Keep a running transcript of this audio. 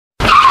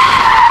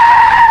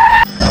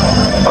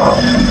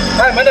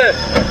们的，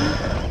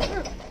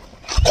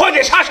快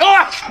点刹车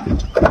啊！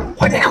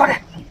快点，快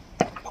点！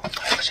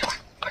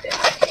快点！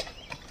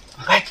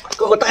来，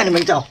哥哥带你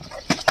们走，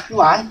去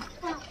玩。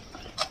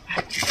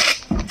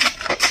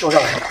坐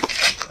上来。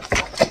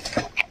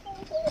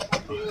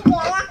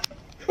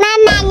妈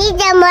妈，你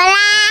怎么啦？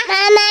妈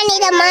妈，你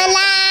怎么啦？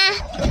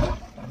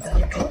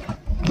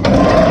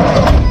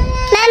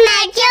妈妈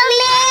救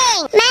命！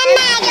妈妈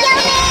救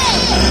命！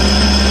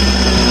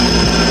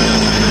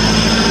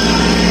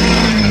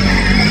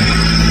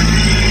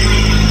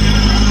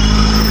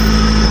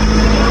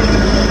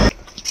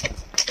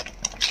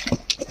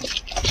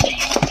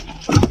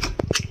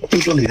就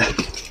这里的。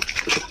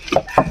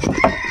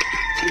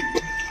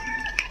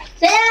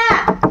谁呀？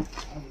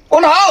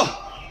光头。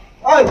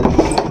哎，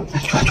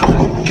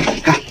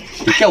看，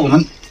你叫我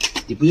们，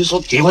你不是说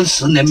结婚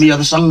10年没有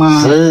得生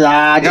吗？是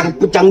啊，这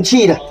不争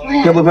气的，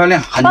漂不漂亮？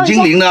很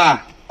精灵的。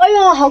哎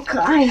呦，好可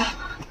爱呀！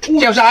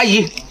叫是阿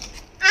姨。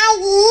阿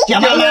姨，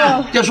叫妈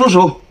妈，叫叔叔。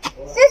叔叔，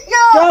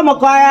这么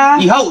乖啊！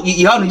以后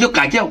你就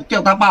改叫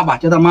他爸爸，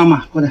叫他妈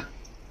妈，快点，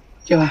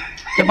叫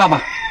爸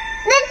爸。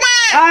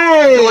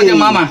哎，我叫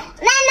妈妈。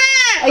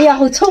哎呀，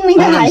好聪明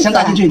的孩子！你先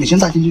带进去，你先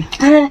带进去。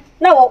哎，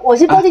那我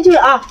先带进去了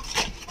啊！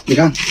你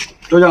看，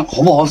这样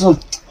合不合适？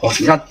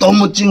你看多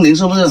么精灵，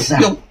是不是？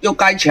又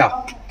该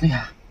巧。对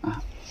呀，啊，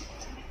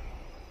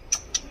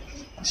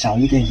小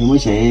一点行不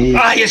行？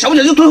哎呀，小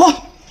点就退货。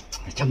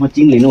这么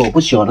精灵的我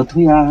不舍得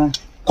退啊！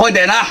快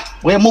点啦，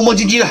我也磨磨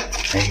唧唧的。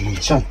哎，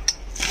算了，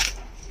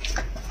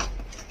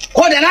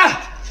快点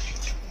啦！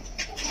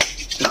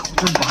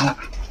真麻了。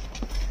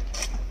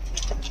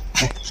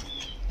哎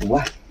，5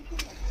万。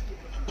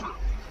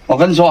我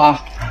跟你说啊，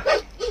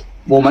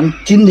我们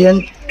今天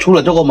出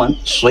了这个门，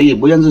谁也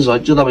不认识谁，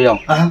知道没有？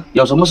啊，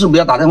有什么事不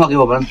要打电话给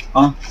我们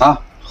啊！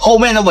后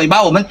面的尾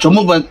巴我们全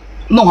部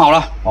弄好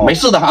了，没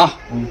事的啊。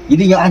一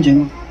定要安全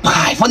哦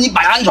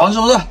，100%安全，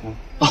是不是？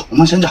好，我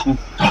们先走。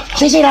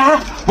谢谢啦。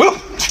不用。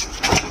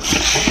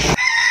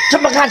这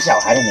么看小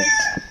孩的你，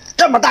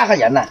这么大个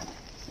人呢？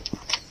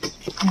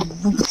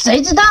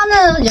谁知道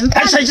呢？人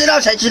贩谁知道？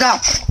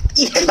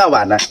一天到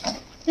晚的。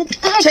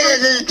现在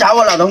是找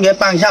我老同学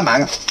帮一下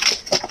忙。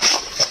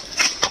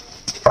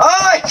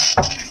哎，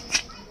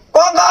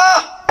光哥，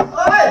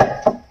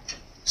哎，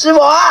是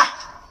我啊。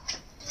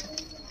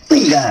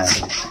对呀。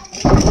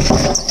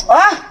啊，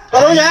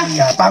老同学，哎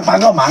呀，帮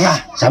个忙啊！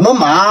什么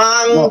忙？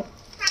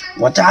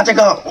我家这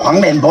个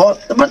黄脸婆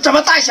怎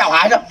么带小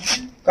孩的？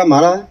干嘛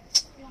了？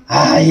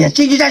哎呀，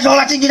进去再说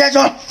了。哎，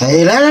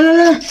来。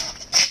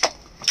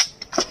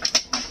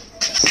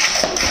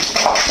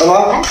什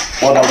么？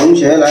我老同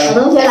学来了。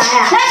同学来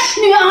啊！来，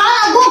女儿，老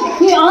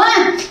公，女儿。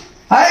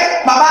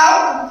哎，宝宝，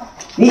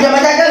你怎么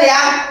在这里啊？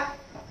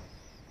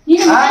你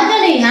怎么在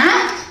这里呢？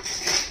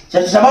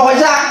这是怎么回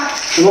事啊？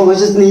怎么回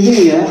事？你是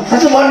女儿？她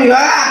是我女儿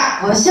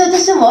啊！我说这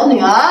是我女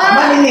儿。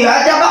那你女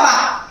儿叫爸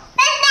爸？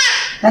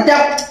那叫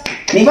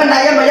你问她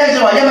认不认识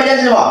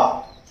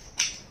我？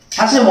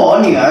她是我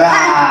女儿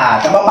啊！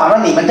怎么跑到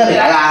你们这里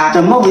来啦？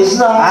怎么回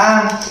事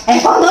啊？哎，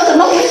光头怎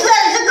么回事啊？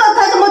你这个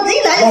他怎么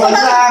进来？怎么回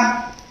事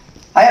啊？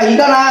还有一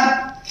个呢？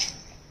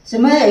什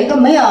么有一个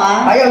没有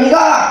啊？还有一个，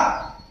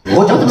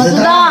我怎么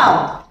知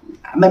道？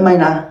妹妹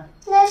呢？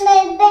妹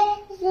妹被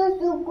叔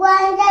叔关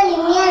在里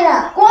面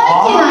了。关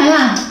进来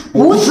了？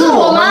不是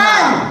我们，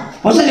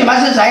不是你们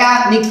是谁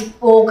啊？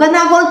我跟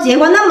他说结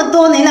婚那么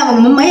多年了，我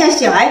们没有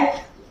小孩，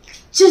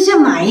就是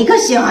买一个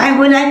小孩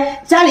回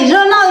来，家里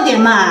热闹一点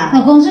嘛。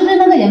老公是不是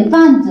那个人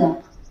贩子？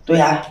对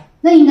呀。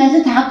那应该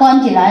是他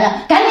关起来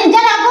了，赶紧叫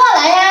他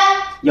过来呀！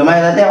有没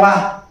有他电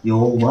话？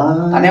有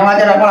啊。打电话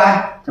叫他过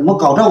来。怎么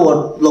搞到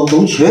我老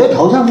同学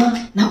头上呢？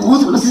那我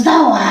怎么知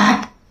道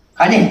啊？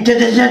赶紧叫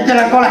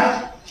他过来。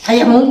哎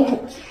呀，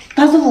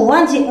他说5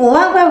万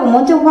块，我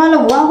们就花了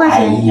5万块钱。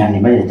哎呀，你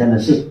们也真的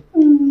是。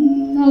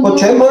我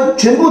全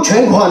部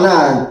全款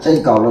啊！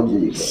真搞了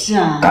这个。是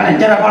啊。赶紧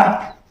叫他过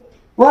来。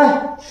喂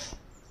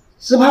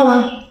，4炮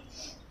吗？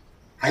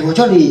哎，我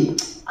这里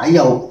还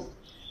有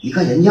一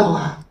个人要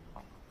啊，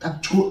他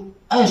出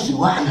20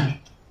万呢，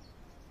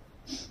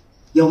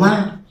有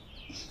吗？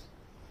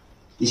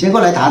你先过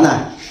来谈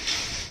呐。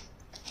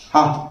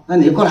好，那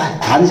你过来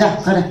谈一下，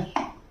快点。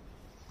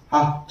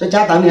好，在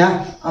家等你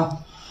啊。好。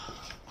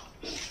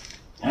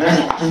来，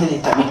在这里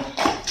等你。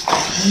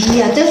哎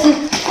呀，这是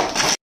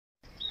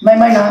妹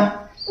妹呢？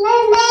妹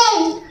妹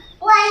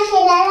关起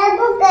来了，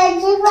不给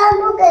吃饭，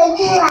不给去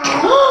玩。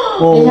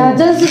哎呀，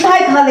真是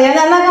太可怜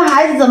了，那个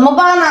孩子怎么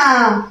办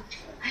啊？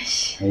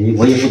哎，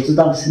我也不知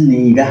道是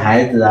你的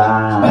孩子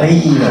啊！哎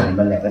呀，你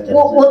们两个真是……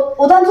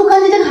我当初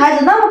看见这个孩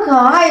子那么可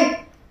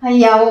爱，哎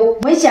呀，我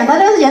没想到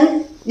这个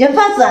人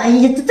贩子，哎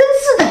呀，真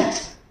是的，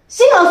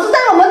幸好是在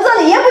我们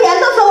这里，要不然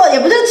到时候我也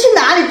不知道去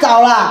哪里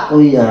找了。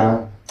对呀，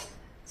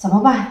怎么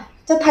办？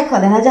这太可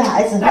怜了，这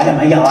孩子。来了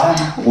没有啊？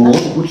我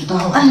不知道。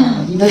哎呀，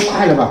应该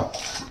快了吧？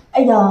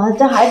哎呀，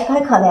这孩子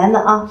太可怜了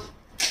啊！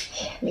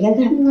你看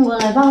看，我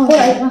来帮我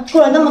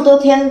过了那么多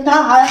天，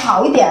他还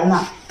好一点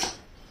了。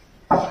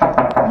哎，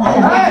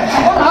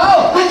光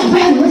头！快准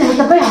备好，你们两个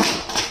准备好。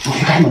我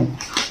去开门。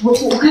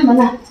我开门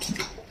了。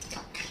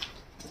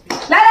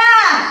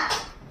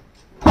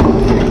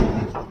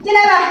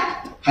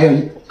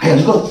还有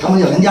一个，他们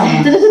有人要吗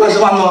？20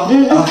万吗？来，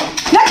就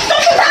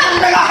是他，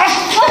这个，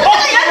我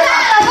这个人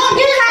他，我就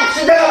是他，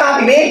是这个吗，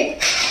比比？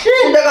是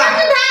这个，是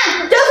他，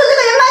就是这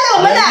个人卖给我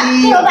们的。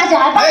给我把小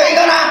孩放。还有一个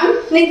呢？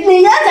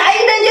你让小孩一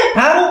边去。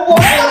啊，我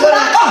还有一个呢，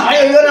还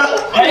有一个呢，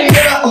还有一个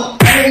呢，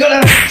还有一个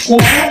呢，我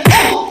们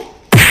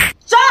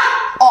抓。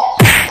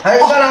还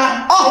有一个呢，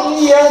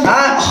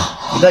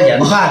一个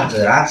人贩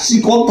子啊，剃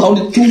光头，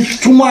你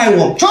出卖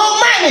我！出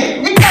卖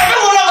你，你搞得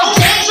我老公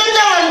钱身上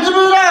了，你知不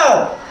知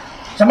道？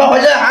怎么回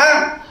事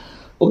啊？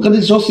我跟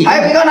你说，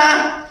还有一个呢？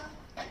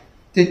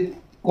这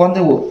关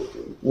在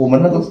我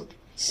们那个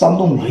山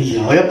洞里。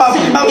我要报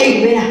警！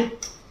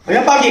我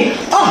要报警！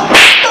都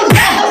是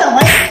他，都是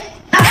我。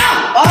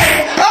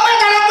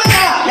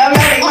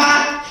110吗？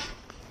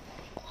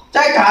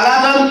在卡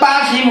拉镇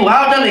85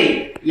号这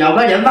里有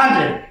个人贩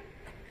子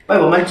被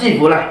我们制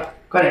服了，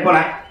快点过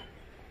来。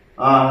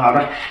好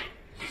的。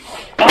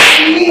那小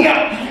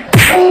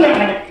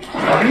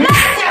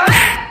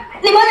孩，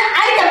你们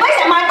还准备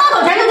想买到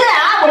手钱出去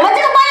啊？我们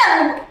这个卖了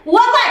5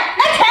万块，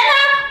那钱呢？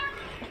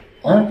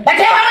把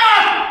钱还了。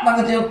那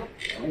个就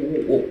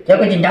我交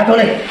给警察处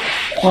理。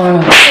花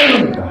了，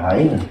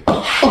孩子。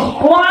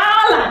花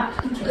了。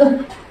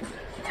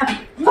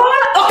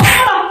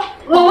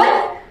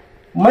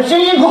我们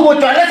辛辛苦苦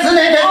转了10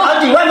年钱，好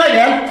几万块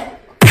钱。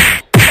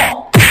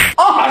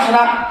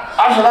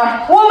20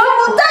了。我们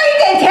不在意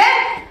给钱，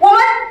我们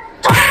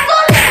从这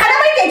里还能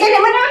没给钱，你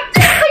们这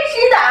么黑心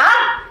的啊！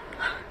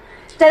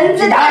真是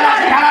的。来了，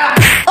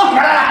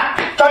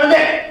抓住这。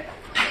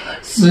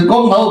死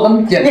光头，我跟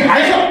你讲，你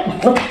还说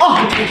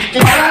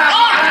警察来了，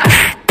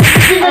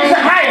这个是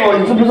害我，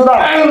你知不知道？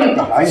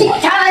警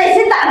察来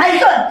先打他一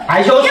顿，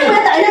还说是要不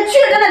然等一下去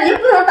了，真的你就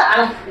不能打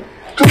了。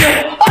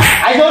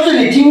还说是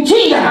你亲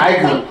戚的孩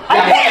子，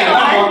还骗我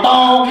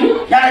们，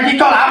让他去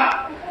坐牢，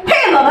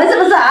骗我们是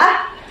不是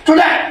啊？出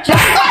来，全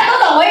家都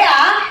懂我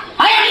呀！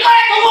还有一个人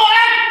捅我呢，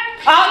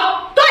好，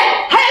对，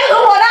还有一个捅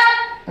我呢。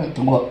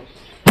等我，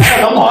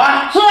还有捅我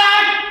啊？是啊，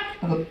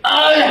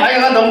还有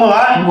个捅我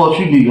啊，等我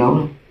去旅游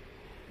了。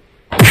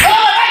带捅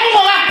我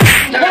啊！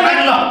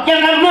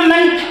让他慢慢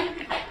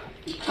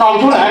搞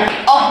出来。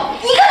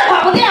一个人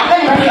跑不掉，跟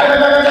你们讲。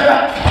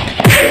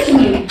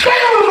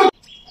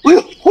哎呦，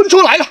混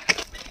出来了！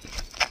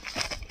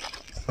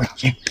不小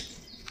心。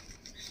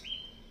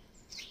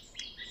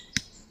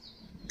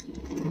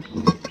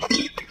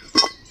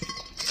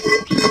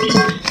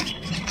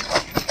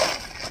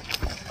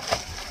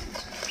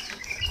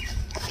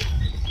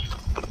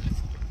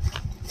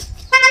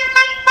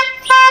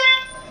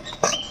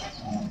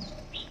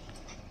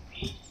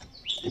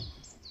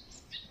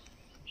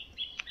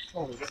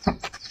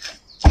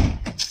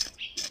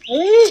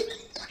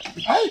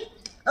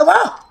老婆，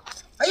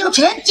还有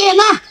钱捡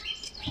呢。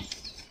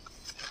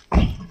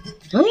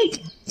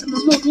怎么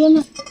没边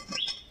呢？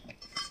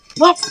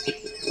我。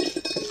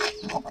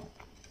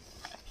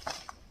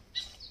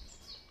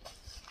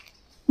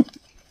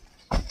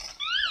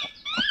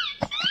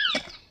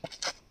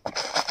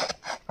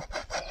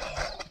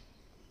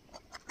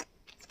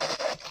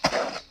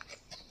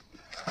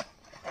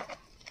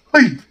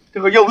嘿，这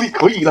个药力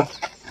可以了。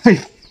嘿，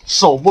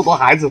守不得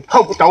孩子，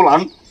泡不着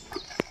狼。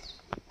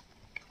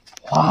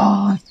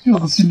哇，这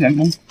个新员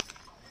工，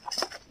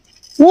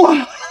哇，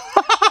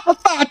哈哈，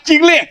大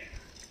金链，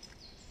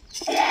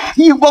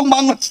硬邦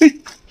邦的。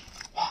嘿，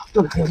哇，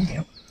这里还有一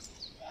条。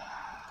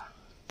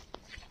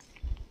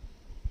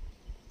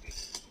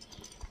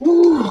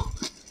哇，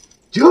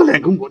这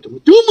两公婆怎么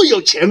这么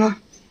有钱呢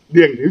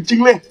？2条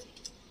金链，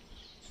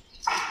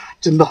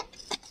真的。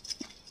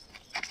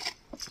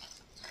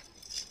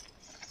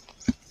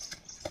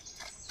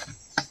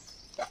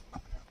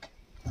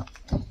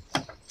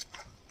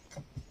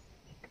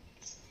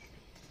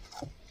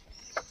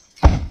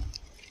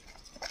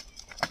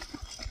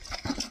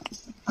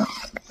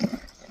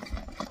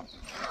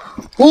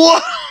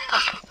哇，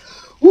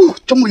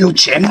这么有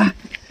钱啊！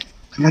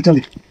看看这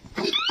里，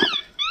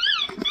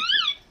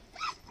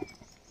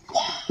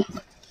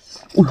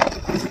哇，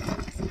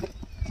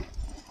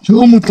这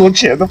么多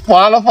钱呢！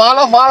发了！哇，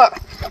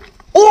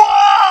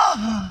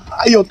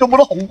还有这么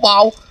多红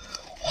包！哇，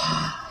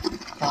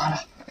发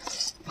了！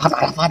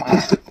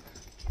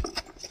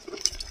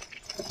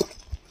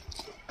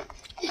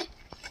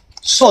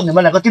算你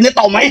们2个今天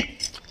倒霉，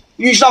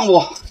遇上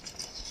我，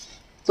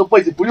这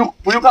辈子不用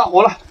干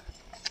活了。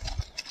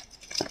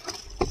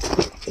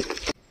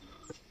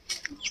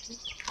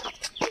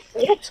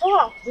你的车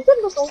啊，停这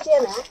么多中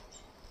间呢？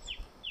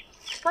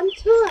翻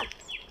车啊！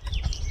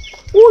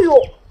哦呦！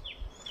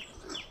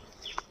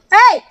哎，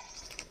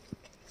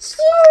新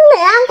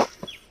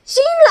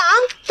郎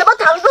怎么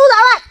躺住了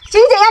啊？醒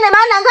醒啊，你们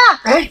2个！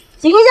哎，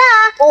醒一下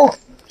啊！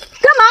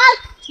干嘛？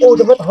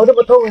怎么头这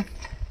么痛啊？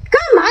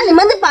干嘛？你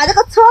们就把这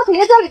个车停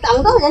在这里，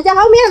挡到人家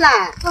后面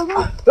了。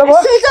老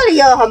婆，睡这里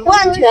有很不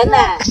安全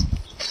的。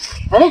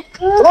怎么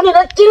你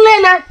的金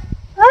链呢？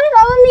老公，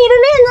你的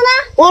链子呢？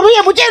我们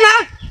也不见了。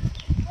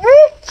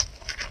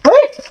是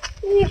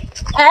你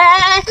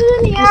啊！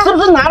你是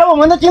不是拿了我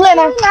们的金链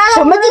呢？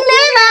什么金链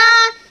呢？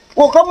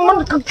我跟我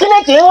们今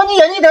天结婚一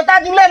人一条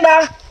大金链的。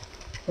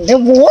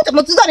我怎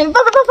么知道你们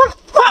放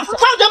放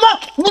什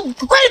么？你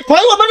快赔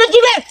我们的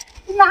金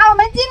链！拿我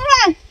们金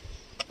链？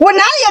我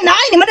哪里有拿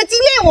你们的金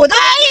链？我的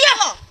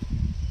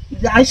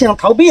你还想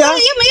逃避啊？又没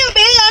有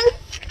别人。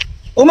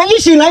我们一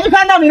醒来就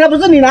看到你了，不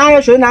是你拿，还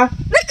有谁拿？那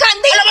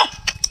肯定了吧？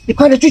你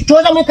快点去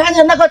桌上面看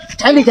看那个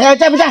彩礼钱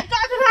在不在？抓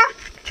住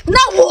他！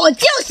那我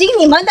就行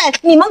你们的，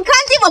你们看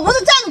见我不是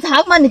正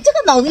常吗？你这个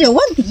脑子有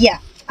问题呀！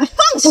啊，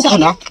放手！不可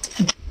能，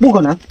不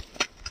可能！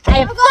哎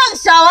呀，放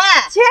手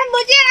啊！钱不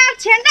见了，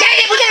钱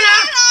也不见了，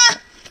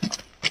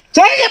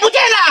钱也不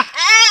见了！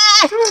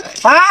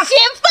啊！先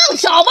放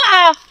手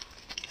吧！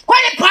快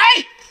点赔！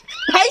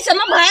赔什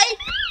么赔？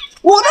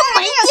我都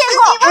没见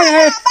过。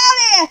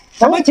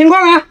什么情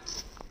况啊？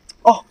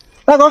哦，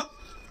大哥，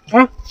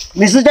啊，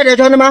你是这条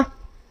村的吗？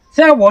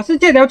是啊，我是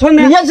这条村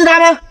的。你认识他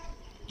吗？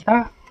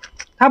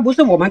他不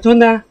是我们村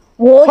的。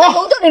我就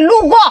从这里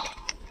路过。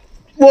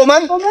我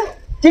们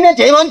今天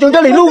结婚从这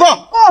里路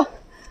过。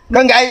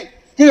刚才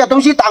这个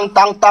东西挡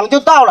就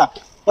到了，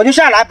我就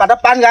下来把它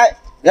搬开，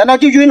然后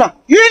就晕了。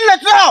晕了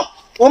之后，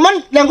我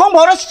们两公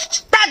婆的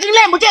大金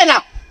链不见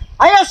了，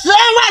还有12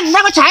万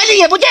那个彩礼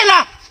也不见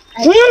了。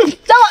这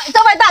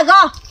位大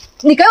哥，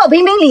你给我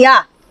评评理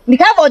啊！你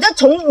看我就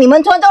从你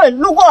们村这里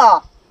路过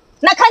了，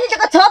那看见这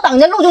个车挡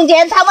在路中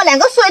间，他们两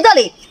个睡这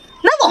里，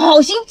那我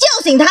好心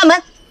叫醒他们，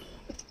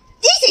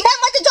一醒他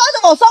们就抓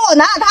着我说我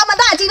拿了他们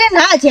大金链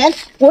拿了钱，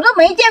我都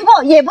没见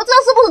过，也不知道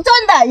是不是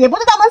真的，也不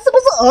知道他们是不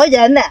是讹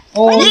人呢。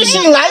一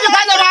醒来就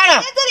看到他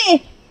了。在这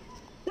里，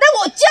那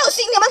我叫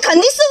醒你们肯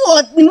定是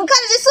我，你们看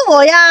的就是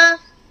我呀。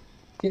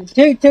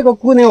这个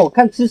姑娘我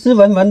看斯斯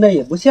文文的，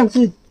也不像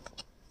是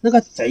那个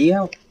贼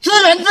啊。知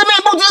人知面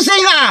不知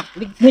心啊！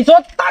你说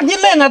大金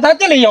链啊，他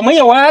这里有没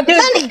有啊？那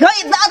你可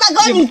以，大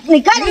哥，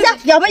你看一下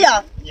有没有？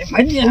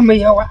也没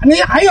有啊。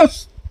你还有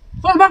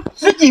说什么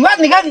10几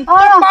万？你看这包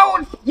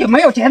有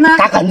没有钱呢？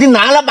他肯定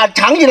拿了，把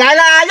藏起来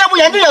了，要不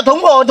然就有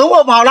同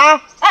伙跑了。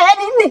哎，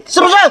你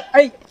是不是？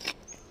哎，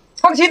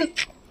放心，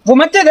我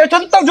们这条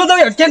村到处都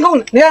有监控，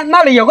你看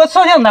那里有个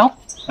摄像头。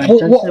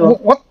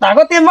我打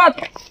个电话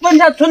问一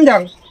下村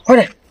长，快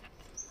点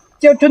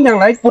叫村长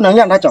来。不能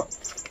让他走。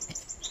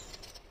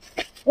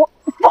我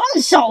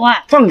放手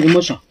啊！放什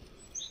么手？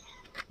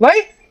喂，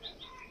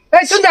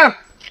哎，村长，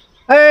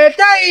在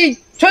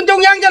村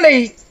中央这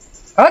里，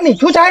你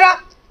出差了？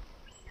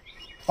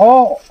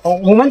哦，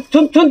我们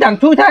村长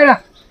出差了，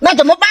那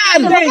怎么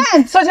办？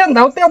对，摄像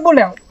头调不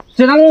了，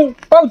只能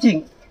报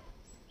警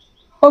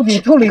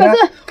处理了。可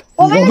是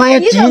我们要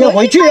急着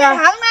回去啊！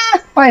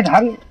拜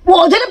堂，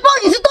我觉得报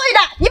警是对的，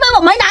因为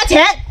我没拿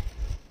钱，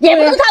也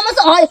不是他们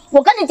是讹。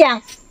我跟你讲，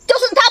就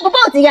是他不报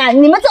警啊，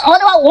你们是讹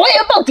的话，我也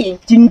要报警。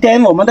今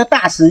天我们的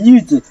大喜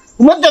日子，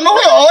我们怎么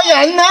会讹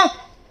人呢？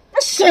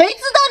那谁知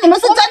道你们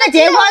是真的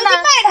结婚呢？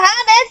拜堂，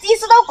人家及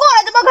时都过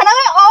来，怎么可能会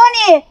讹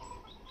你？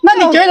那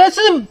你觉得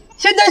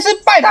现在是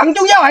拜堂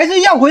重要，还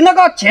是要回那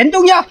个钱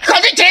重要？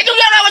肯定钱重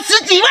要了，我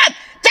10几万，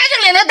加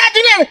上两条大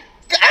金链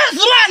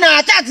，20万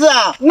啊，价值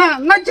啊！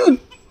那就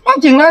报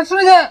警了，是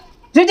不是？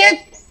直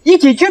接一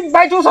起去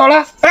派出所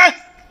了。哎，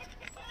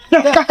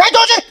赶出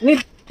去！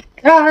你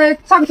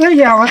上车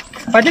也好啊，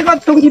把这个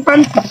东西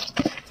搬。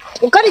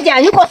我跟你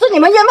讲，如果是你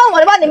们冤枉我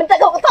的话，你们再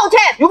给我道歉。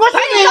如果是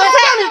你，我放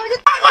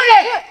过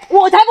你，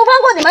我才不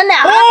放过你们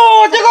俩。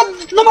哦，这个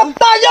那么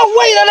大要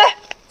喂的呢？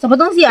什么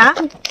东西啊？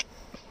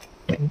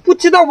不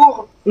知道，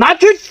我拿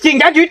去警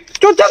察局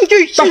做证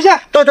据试一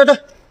下。对，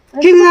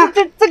听啊，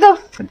这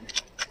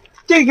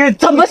个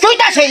怎么最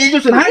大嫌疑就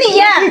是你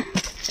呀！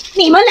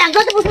你们两个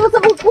是不是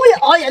故意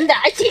讹人的，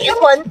还结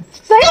婚？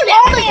谁有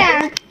良心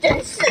呀？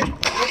真是。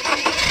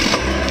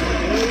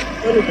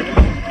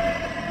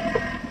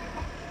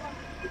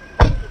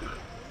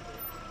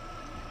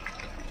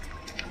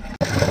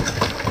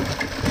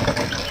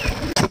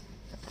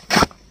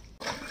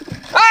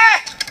哎，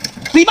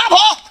李八婆，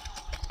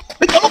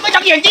你走路没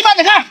长眼睛吗？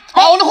你看，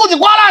把我的裤子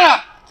刮烂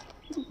了。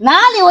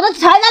哪里我的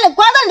财哪里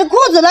刮到你的裤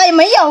子了？也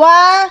没有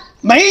啊。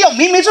没有，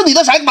明明是你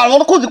的财把我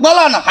的裤子刮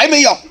烂了，还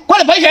没有，快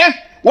点赔钱！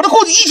我的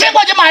裤子1000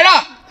块钱买的。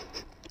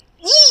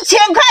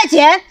1000块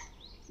钱？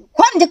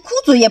看你的裤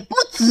子也不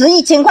值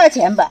1000块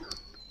钱吧？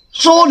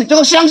说你这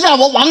个乡下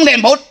王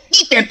脸婆，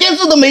一点电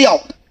视都没有。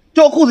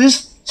这个裤子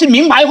是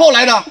名牌货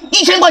来的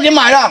，1000块钱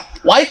买的，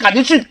我还赶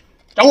着去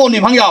找我女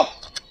朋友。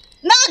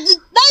那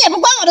也不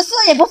关我的事，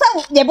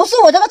也不是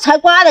我这个财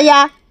刮的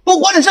呀。不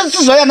管你是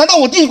谁啊？难道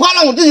我自己刮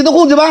烂我自己的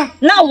裤子吗？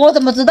那我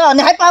怎么知道？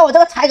你还把我这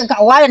个财给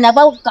搞歪了，你还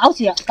把我搞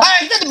起来？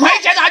哎，这你赔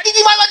钱还唧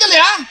唧歪歪这里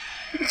啊！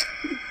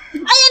哎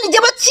呀，你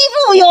怎么欺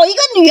负我有一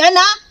个女人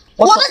啊？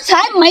我的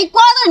财没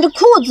刮到你的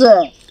裤子，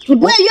你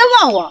不要冤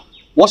枉我。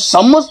我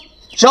什么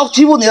时候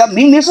欺负你了？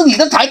明明是你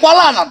的财刮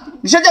烂了，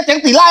你现在讲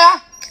抵赖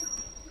啊？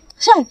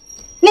是，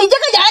你这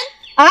个人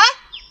啊，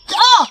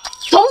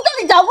从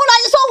这里走过来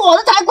就说我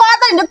的财刮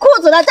到你的裤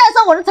子了，再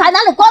说我的财哪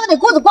里刮到你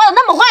裤子，刮得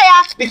那么坏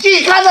呀？你自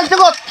己看看这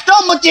个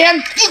这么尖，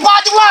一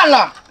刮就烂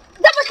了。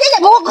这么尖也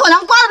不可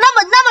能刮得那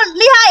么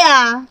厉害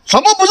呀？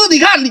什么不是？你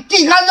看你自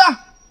己看着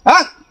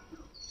啊！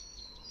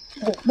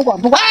不管。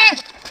哎，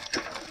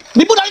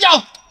你不能走，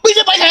必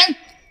须赔钱。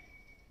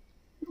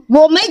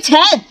我没钱，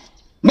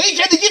没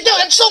钱你就叫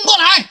人送过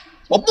来，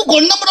我不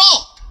管那么多。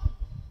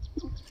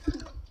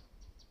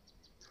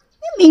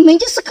你明明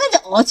就是看着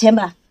讹钱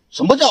吧？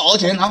什么叫讹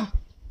钱啊？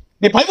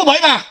你赔不赔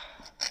嘛？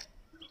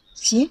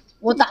行，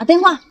我打电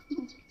话，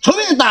随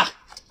便你打，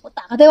我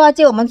打个电话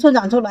叫我们村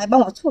长出来帮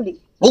我处理。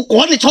我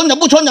管你村长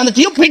不村长的，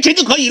只要赔钱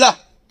就可以了。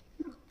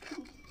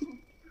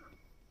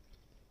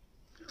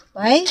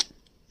喂，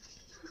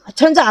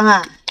村长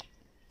啊，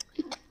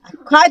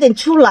快点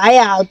出来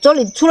呀、我这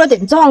里出了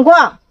点状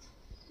况。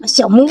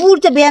小木屋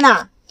这边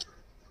啊，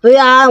对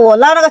啊，我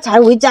拉那个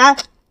柴回家，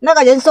那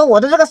个人说我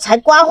的这个柴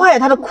刮坏了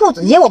他的裤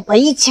子，要我赔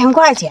1000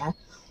块钱，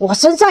我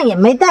身上也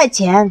没带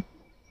钱。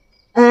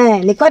哎，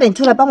你快点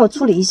出来帮我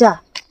处理一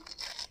下。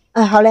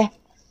哎，好嘞。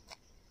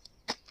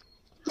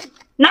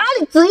哪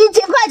里值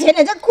1000块钱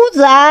的这裤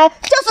子啊？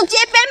就是街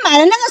边买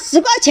的那个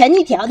10块钱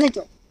一条那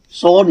种。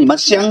说你们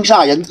乡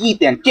下人一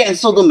点见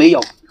识都没有，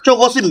这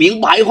个是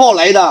名牌货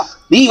来的，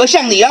你以为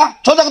像你啊，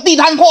穿这个地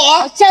摊货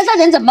啊？乡下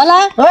人怎么了？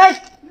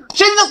哎，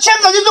现在香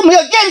港人就没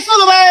有见识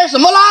了呗？什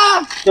么啦？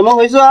怎么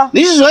回事啊？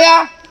你是谁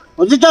啊？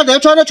我是这条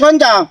村的村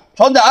长。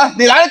村长啊，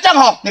你来的正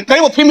好，你给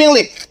我评评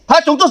理。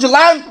他从这里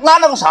拉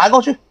那个啥过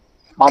去，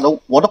妈的，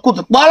我的裤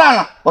子刮烂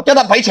了，我叫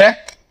他赔钱，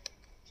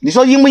你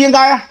说应不应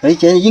该啊？赔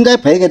钱应该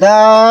赔给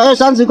他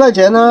20-30块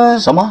钱呢。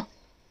什么？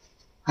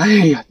哎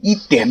呀，一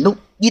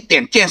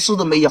点见识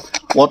都没有。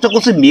我这个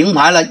是名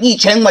牌了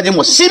，1000块钱，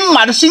我新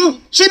买的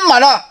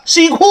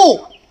西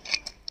裤。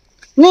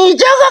你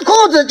这个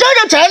裤子这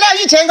就才了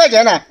1000块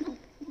钱呢？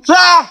是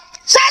啊，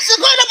 30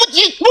块都不止，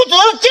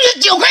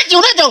就是9块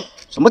9那种。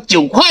什么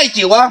9块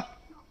9啊？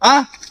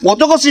啊，我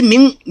这个是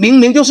明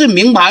明就是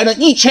名牌的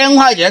，1000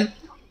块钱，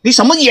你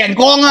什么眼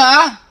光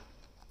啊？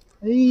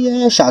哎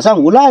呀，傻上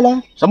无赖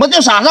了。什么叫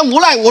傻上无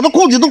赖？我的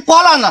裤子都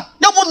刮烂了，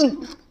要不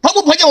他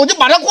不赔钱，我就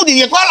把他裤子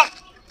也刮了，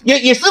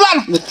也撕烂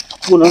了。你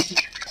不能，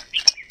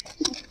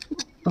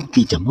到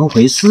底怎么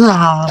回事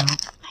啊？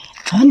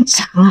村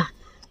长啊，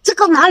这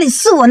个哪里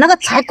是我那个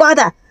柴刮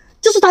的，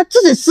就是他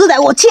自己撕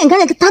的。我亲眼看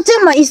见他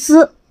这么一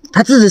撕，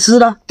他自己撕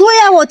的？对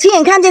呀、我亲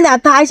眼看见的，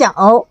他还想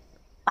讹，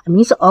摆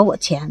明是讹我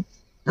钱。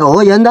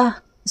讹人的？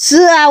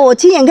是啊，我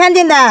亲眼看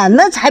见的，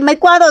那才没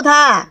刮到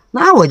他。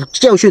那我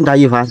教训他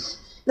一番。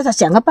那他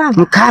想个办你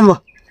法。看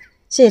我，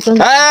谢谢村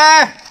长。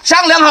哎，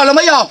商量好了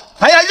没有？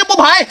赔还是不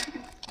赔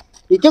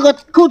你这个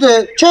裤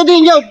子确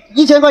定要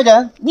1000块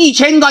钱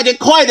？1000块钱，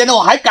快点的，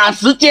我还赶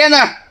时间呢，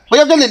不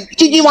要这里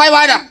唧唧歪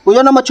歪的。不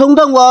要那么冲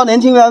动哦，年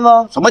轻人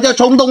哦。什么叫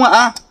冲动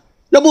啊？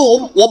要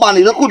不我把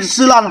你的裤子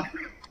撕烂了？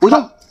不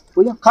用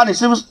不用，看你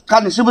是不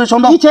是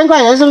冲动？ 1000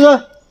块钱是不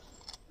是？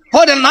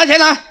快点拿钱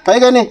来！赔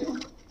给你。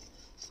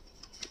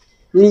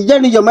你这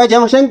里有没有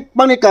钱？我先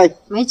帮你给。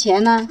没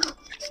钱呢、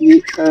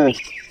 1、2，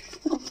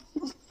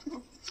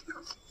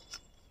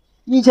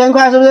 1000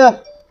块是不是？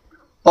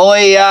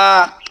对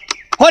呀，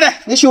快点，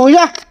你数一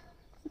下。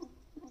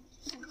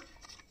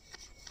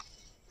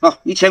啊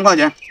，1000块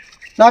钱，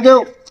那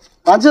就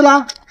完事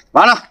啦。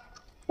完了，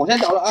我先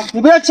走了啊！你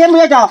不要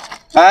走。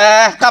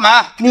哎，干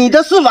嘛？你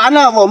的事完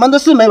了，我们的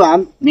事没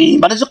完。你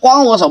们的事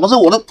关我什么事？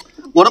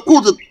我的裤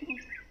子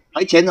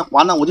赔钱了，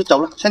完了我就走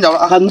了，先走了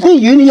啊！肯定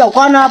与你有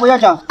关啊，不要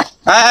讲。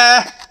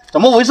哎，怎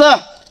么回事？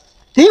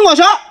听我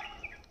说，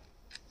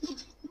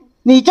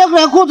你这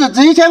条裤子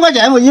值1000块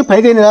钱，我已经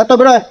赔给你了，对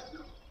不对？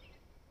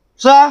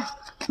是啊，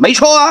没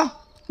错啊。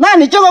那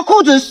你这个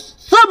裤子是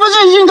不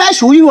是应该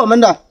属于我们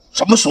的？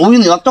什么属于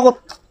你了？这个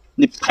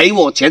你赔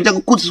我钱，这个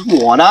裤子是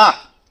我的，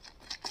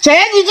钱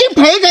已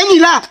经赔给你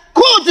了，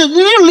裤子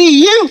你理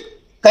应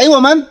给我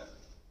们。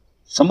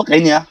什么给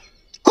你啊？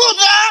裤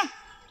子啊！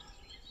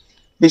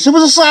你是不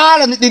是杀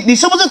了？你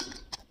是不是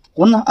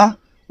滚了啊？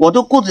我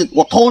的裤子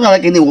我脱下来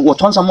给你，我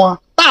穿什么啊？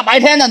大白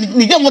天的，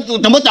你叫我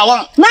怎么走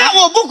啊？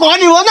那我不管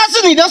你，那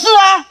是你的事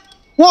啊。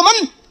我们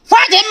花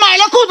钱买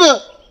了裤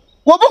子，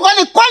我不管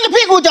你光着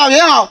屁股走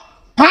也好，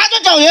爬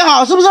着走也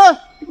好，是不是？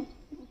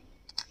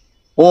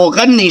我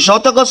跟你说，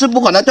这个是不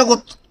可能，这个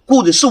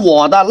裤子是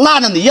我的，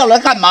烂了你要来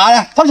干嘛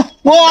呢？放手！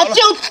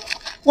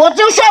我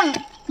就算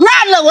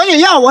烂了，我也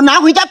要我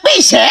拿回家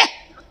辟邪。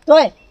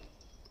对，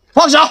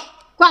放手！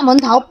挂门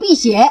头辟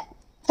邪。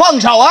放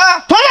手啊！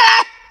脱下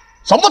来！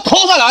什么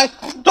脱下来？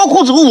这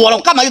裤子是我的，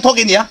我干嘛要脱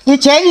给你啊？你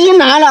钱已经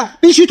拿了，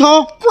必须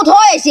脱。不脱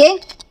也行，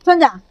村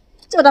长，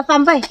就他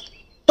翻倍，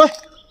对，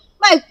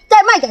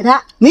再卖给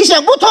他。你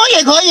想不脱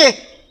也可以。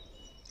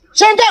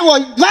现在我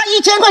花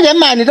1000块钱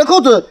买你的裤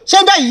子，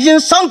现在已经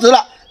升值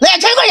了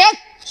2000块钱。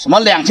什么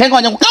2000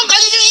块钱？我刚刚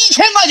就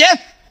1000块钱，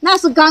那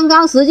是刚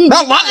刚实际。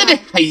那还给你。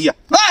哎呀，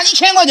那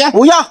1000块钱，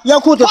不要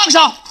裤子，放手！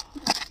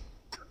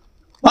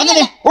还给你，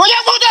我要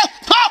裤子，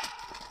脱！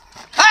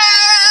哎，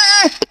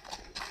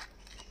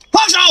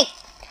放手！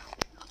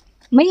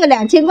没有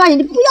2000块钱，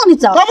你不要你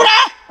走。脱不了。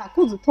把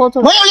裤子脱出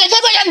来。我有2000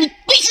块钱，你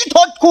必须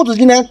脱裤子。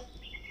今天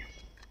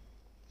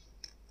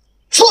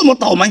这么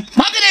倒霉，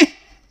还给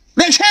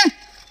你2000。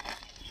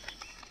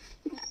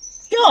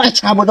这还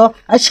差不多，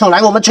还想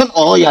来我们村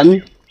讹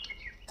人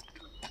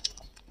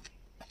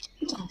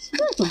这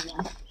种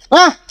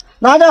人啊？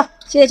拿着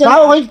谢谢村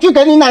长。拿回去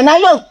给你奶奶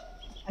用。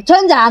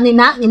村长，你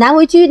拿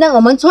回去，那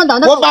我们村长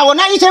那个。我把我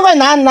那1000块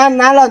拿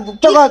了，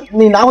这个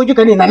你拿回去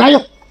给你奶奶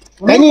用，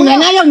给你奶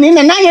奶用，你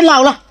奶奶也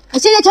老了。谢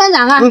谢村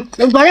长啊。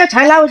把这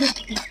柴拉回去。走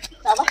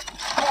吧。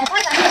哎呀，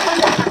村长，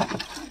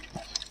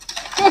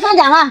谢谢村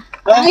长啊。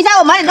等一下，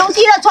我买点东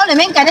西到村里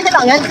面给那些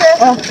老人吃。救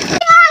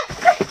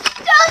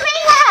命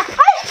啊！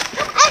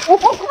我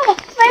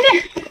美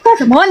女，干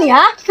什么你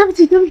啊？对不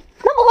起，那么慌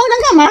张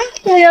干嘛？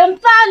有人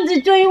贩子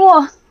追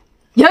我，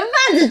人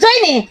贩子追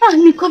你啊！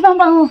你快帮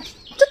帮我，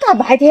这大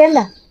白天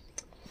的，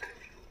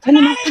看你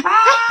们，他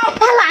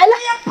来了！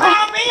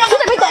去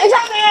那边躲一下，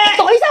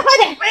快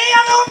点！别让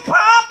我跑，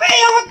别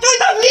让我追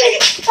到你，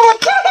我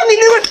抓到你，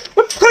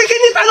我推给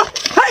你打了！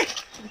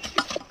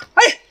哎，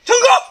成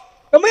哥，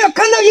有没有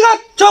看到一个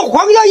穿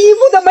黄色衣服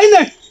的美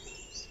女？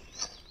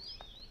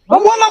我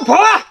们跑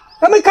啊，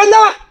有没有看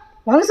到啊？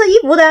黄色衣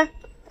服的，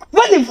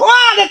问你话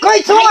的，快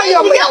说，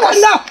有没有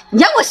看到？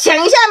你让我想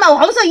一下嘛，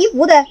黄色衣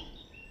服的。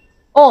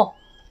哦，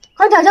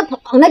刚才就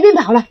往那边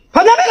跑了。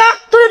跑那边了？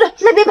对，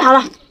那边跑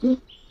了。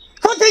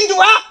说清楚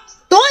啊！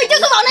对，就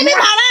是往那边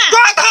跑了。抓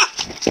他！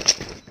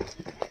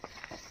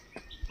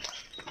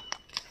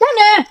靓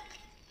女，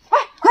哎，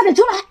快点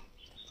出来，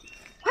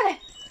快点！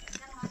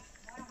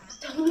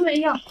找到没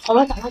有？找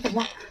了。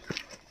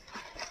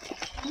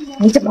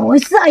你怎么回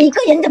事啊？一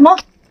个人怎么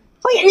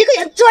会有一个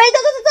人追到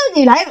这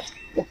里来？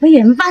我被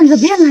人贩子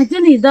骗来这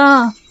里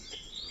的，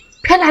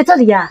骗来这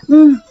里呀？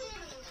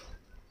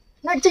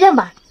那这样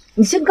吧，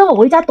你先跟我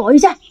回家躲一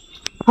下，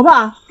好不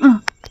好？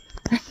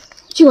来，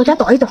去我家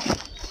躲一躲。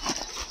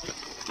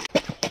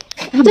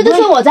这就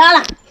是我家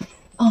了。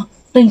哦，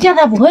等一下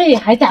他不会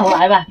还找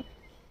来吧？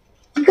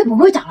应该不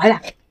会找来了，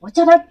我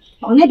叫他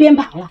往那边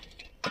跑了。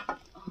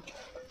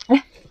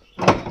来，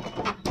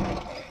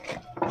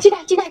进来。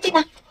来，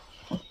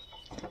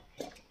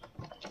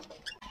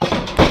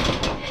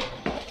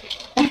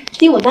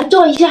进我家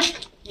坐一下。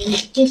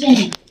谢谢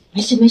你。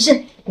没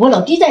事，我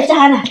老弟在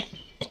家呢。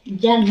你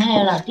家里面还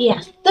有老弟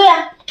啊？对啊。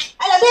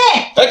哎，老弟。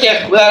哎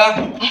姐，回来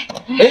了。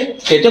哎，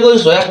姐，这个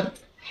是谁啊？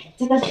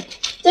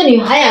这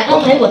女孩啊，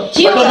刚才我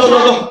救了她。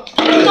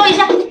坐一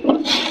下。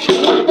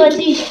客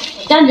气，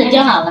这样子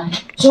就好了。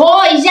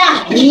坐一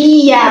下。哎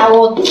呀，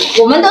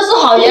我们都是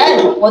好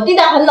人，我弟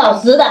他很老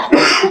实的。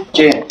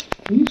姐，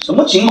什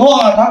么情况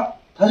啊？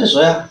他是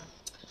谁啊？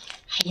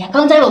哎呀，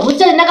刚才我不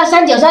在那个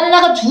山脚下的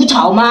那个除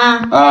草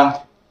吗？啊。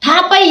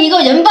他被一个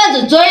人贩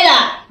子追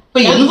了。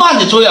被人贩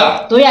子追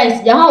啊？对呀，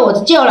然后我就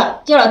救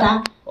了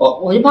他。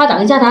我就怕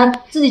等一下他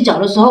自己走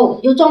的时候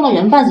又撞到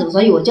人贩子，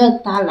所以我叫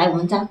他来我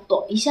们家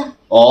躲一下。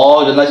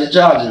哦，原来是这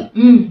样子。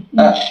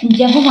你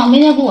家不方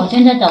便，要不我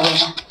现在走了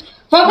吧？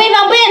方便，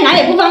哪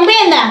里不方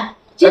便的？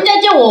现在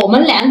就我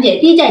们2姐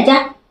弟在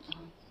家。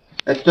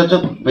哎，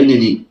这美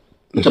女，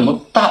你怎么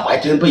大白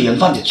天被人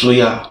贩子追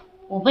啊？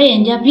我被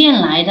人家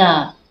骗来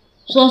的，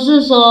说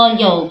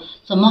有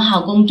什么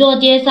好工作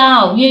介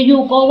绍，月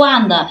入过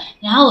万的，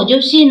然后我就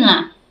信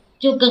了，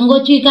就跟过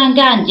去看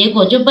看，结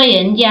果就被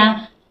人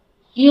家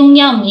用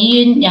药迷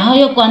晕，然后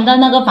又关到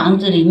那个房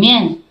子里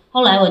面。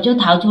后来我就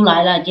逃出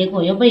来了，结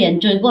果又被人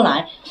追过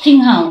来，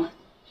幸好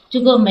这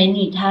个美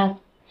女她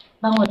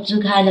帮我支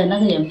开了那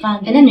个人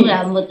贩子，不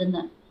然我真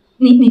的。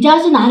你家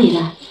是哪里的？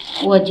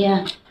我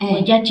家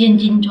千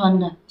金村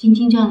的。千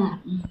金村啊？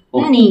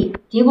那你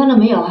结婚了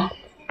没有啊？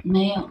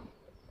没有，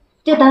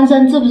就单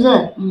身是不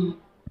是？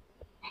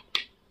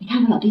你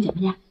看我老弟怎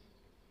么样？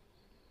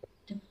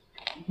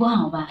不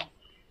好吧？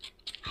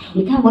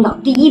你看我老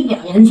弟一表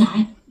人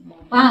才，我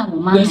爸我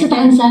妈也是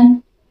单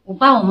身。我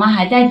爸我妈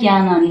还在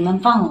家呢，你们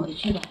放我回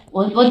去吧。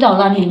我走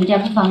了，你们家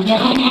不方便。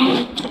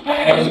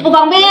不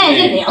方便，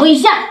先聊一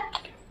下。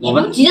我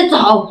们急着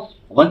走。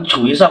我们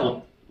处一下，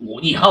我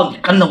以后你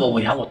跟着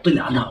我以后我对你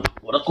很好了，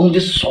我的工资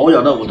所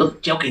有的我都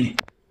交给你。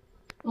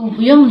我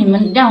不用你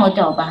们让我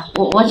走吧，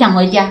我想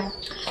回家。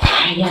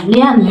哎呀，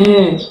靓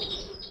女，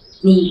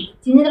你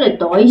今天这里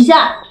躲一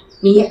下，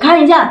你也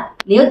看一下，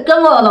你要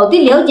跟我老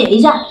弟了解一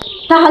下，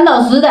他很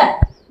老实的，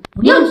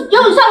又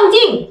上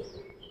进。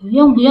不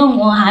用，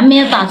我还没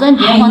有打算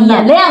结婚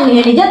的。靓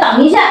女，你就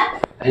等一下，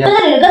在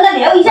这里跟他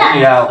聊一下。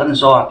对呀，我跟你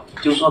说啊，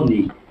就说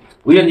你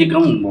不愿意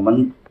跟我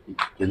们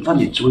人贩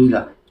子追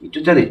了，你就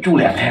在这里住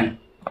2天。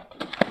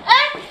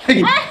干嘛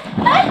你们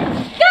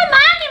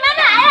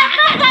来啊？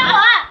放开我！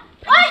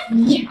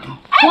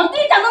我弟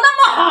长得那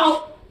么好，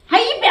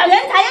还一表人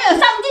才，又有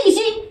上进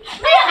心，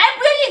你还不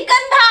愿意跟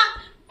他？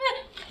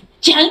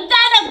强大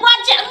的瓜，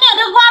强扭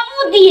的瓜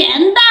不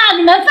甜的，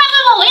你们放开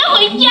我要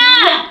回家。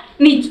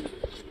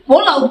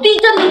我老弟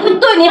真的会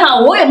对你好，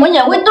我们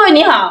也会对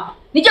你好，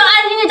你就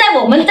安心的在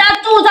我们家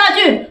住下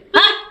去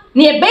啊！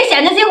你也别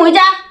想着先回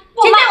家，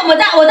先在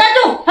我家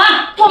住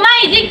啊！我妈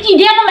已经几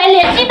天都没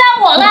联系到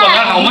我了。不管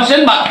了，我们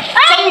先把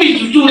生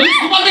米煮了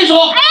放再说。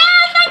哎呀，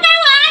放开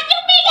我啊！救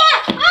命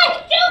啊！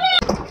救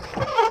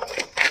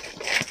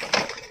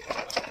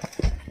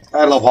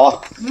命！哎，老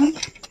婆。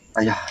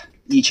哎呀，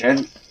以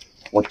前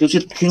我就是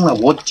听了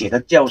我姐的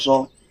教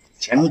唆，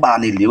强把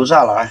你留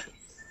下来。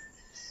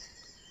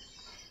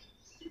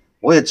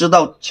我也知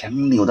道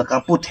强扭的瓜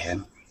不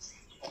甜，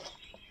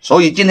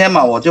所以今天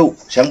嘛，我就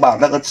想把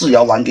那个自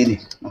由还给你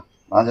啊，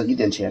拿着一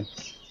点钱。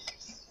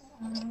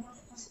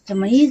什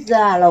么意思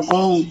啊，老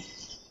公？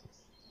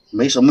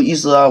没什么意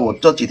思啊，我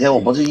这几天我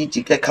不是一直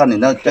在看你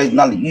在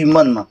那里郁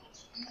闷吗？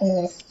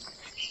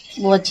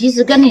我其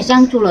实跟你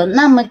相处了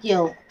那么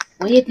久，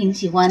我也挺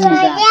喜欢你的。不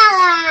要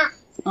啦。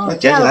哦，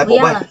捡起来，不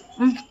要了，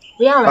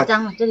不要了，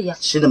脏了，这里有。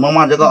吃的妈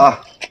妈这个啊。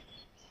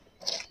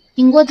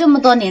经过这么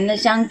多年的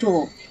相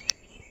处，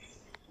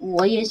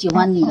我也喜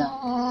欢你的。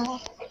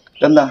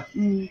真的。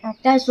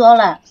再说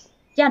了，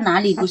嫁哪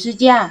里不是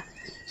嫁，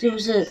是不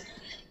是？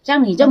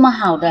像你这么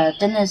好的，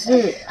真的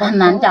是很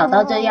难找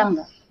到这样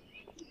的。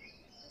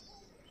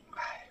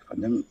反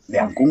正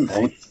两公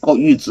婆过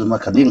日子嘛，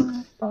肯定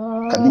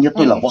要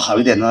对老婆好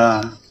一点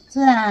啊。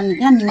是啊，你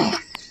看你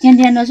天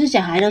天都是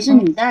小孩都是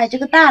你带，这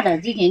个大的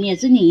之前也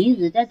是你一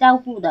直在照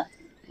顾的，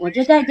我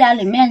就在家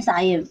里面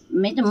啥也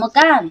没怎么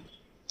干。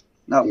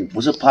那我不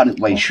是怕你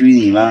委屈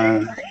你吗？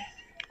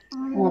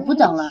我不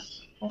走了。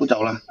不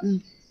走了。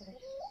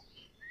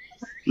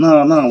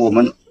那我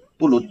们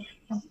不如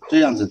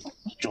这样子，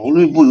昨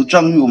日不如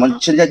撞日，我们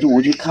现在就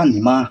回去看你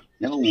妈，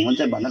然后我们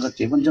再把那个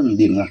结婚证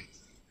领了。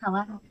好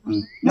啊。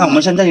那我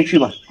们现在就去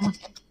吧。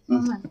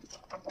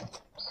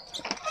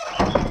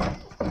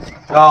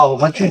我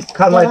们去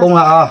看外公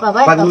了啊，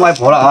外公外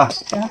婆了啊。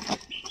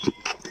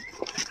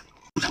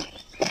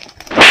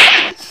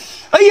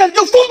哎呀，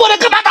这疯魔的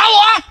干嘛打我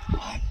啊？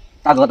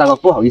大哥，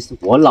不好意思，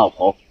我老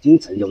婆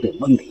精神有点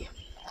问题。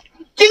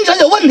精神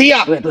有问题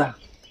啊？对啊。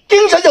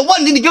精神有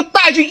问题你就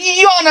带去医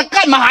院了，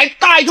干嘛还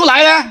带出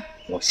来呢？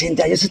我现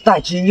在就是带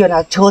去医院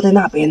啊，车在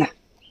那边呢。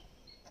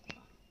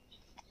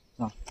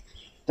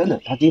真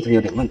的，他精神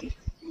有点问题。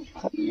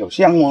有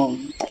像吗？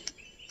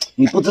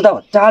你不知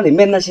道，家里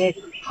面那些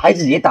孩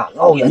子也打，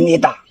老人也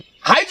打。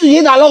孩子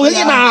也打，老人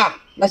也打。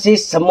那些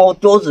什么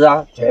桌子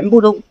啊，全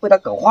部都被他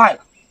搞坏了。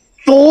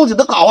桌子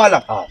都搞坏了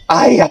啊！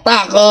哎呀，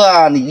大哥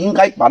啊，你应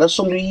该把他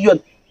送去医院，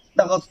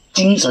那个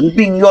精神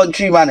病院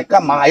去嘛，你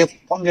干嘛还要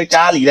放在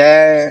家里呢？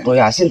对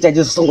啊，现在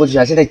就是送过去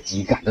啊，现在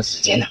急赶的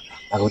时间了。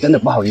大哥，真的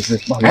不好意思。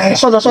哎，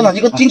算了，一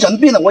个精神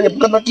病的，我也不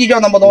跟他计较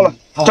那么多了。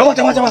走吧。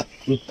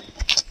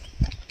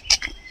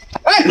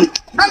哎，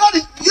大哥，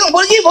你老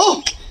婆的衣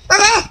服，大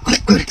哥，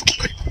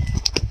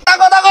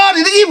大哥，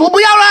你的衣服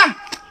不要了。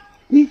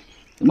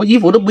什么衣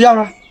服都不要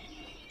了？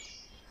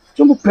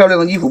这么漂亮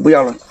的衣服不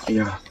要了？哎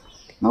呀，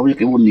拿回去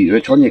给我女儿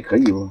穿也可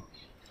以哦。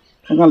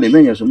看看里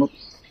面有什么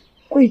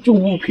贵重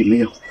物品没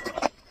有？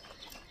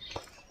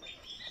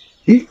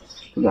咦，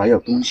这里还有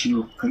东西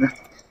哦，看看。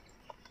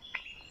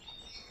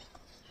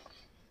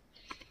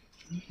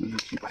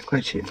几百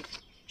块钱，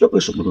这个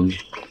什么东西？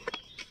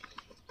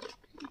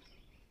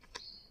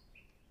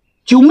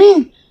救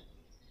命！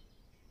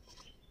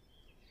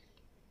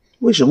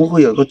为什么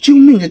会有个救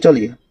命在这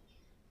里？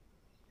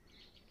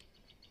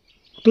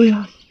对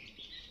呀，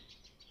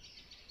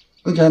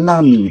刚才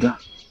那女的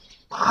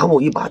打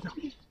我一巴掌，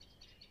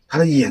她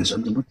的眼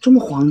神怎么这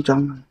么慌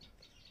张呢？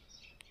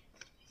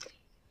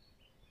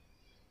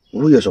不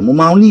会有什么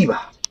猫腻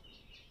吧？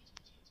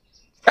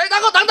哎，大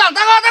哥，等等，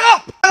大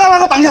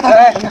哥，等一下，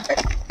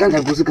刚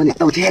才不是跟你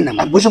道歉了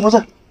吗？不是，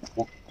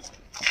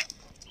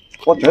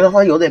我觉得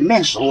他有点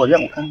面熟，让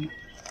我看看。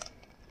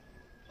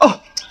哦，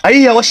哎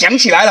呀，我想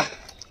起来了，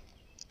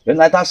原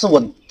来她是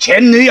我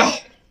前女友。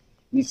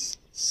你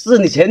是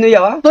你前女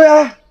友啊？对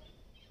啊。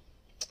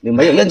你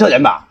没有认错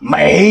人吧？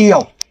没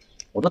有，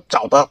我都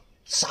找她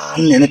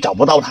3年都找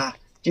不到她，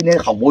今天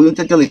好不容易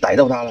在这里逮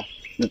到她了。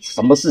那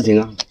什么事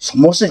情啊？什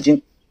么事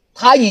情？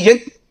她以前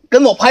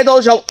跟我拍拖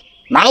的时候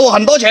拿我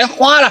很多钱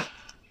花了。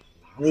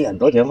拿你很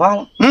多钱花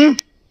了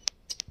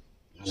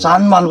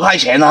？3万块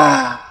钱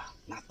啊！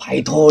那拍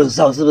拖的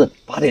时候是不是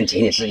花点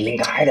钱也是应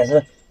该的？是不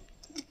是？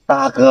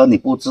大哥，你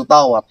不知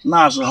道啊，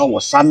那时候我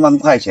3万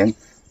块钱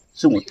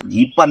是我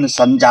一半的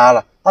身家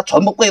了，他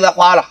全部被他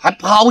花了，还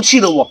抛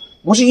弃了我。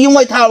不是因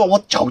为他了，我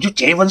早就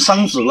结婚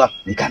生子了。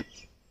你看，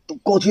都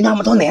过去那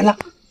么多年了，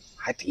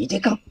还提这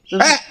个？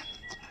哎，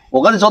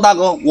我跟你说，大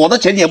哥，我的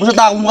钱也不是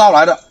大功告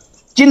来的。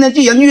今天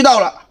既然遇到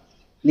了，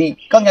你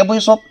刚才不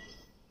是说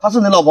她是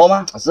你老婆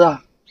吗？是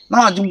啊，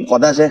那就不管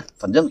那些，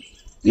反正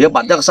你要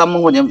把这个3万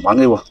块钱还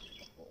给我。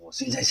我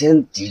现在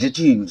先急着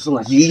去送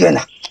她去医院了。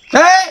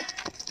哎，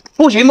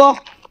不行不，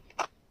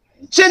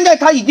现在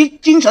他已经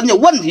精神有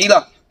问题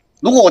了。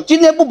如果我今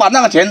天不把那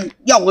个钱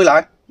要回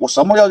来，我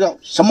什么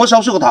时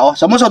候是个头啊？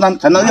什么时候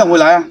才能要回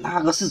来啊？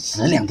那个是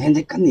迟2天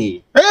再跟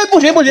你。哎，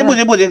不行，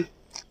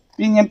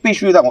今天必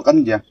须的，我跟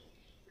你讲，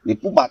你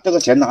不把这个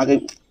钱还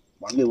给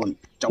我，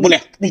走不了。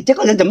你这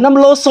个人怎么那么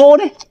啰嗦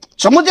呢？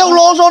什么叫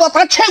啰嗦呢？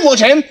他欠我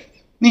钱，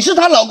你是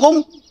他老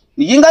公，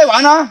你应该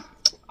还啊。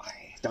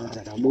走，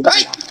哎，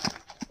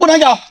不能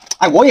走。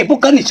哎，我也不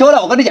跟你说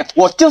了，我跟你讲，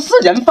我就是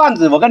人贩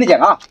子，我跟你讲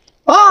啊。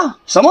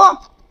什么？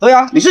对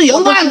啊，你是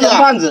人贩子啊？人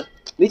贩子，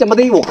你怎么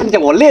的？我跟你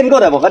讲，我练过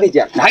的，我跟你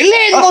讲。还练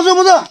过是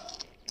不是？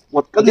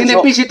我今天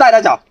必须带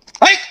他走。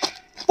哎，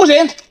不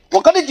行，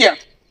我跟你讲，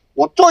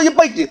我这一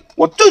辈子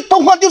我最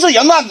痛恨就是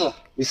人贩子。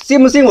你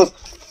信不信我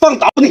放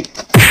倒你？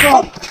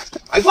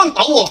还放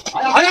倒我？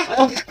哎呀！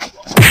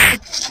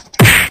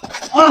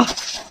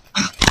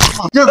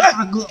这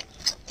大哥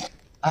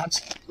啊，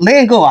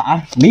练过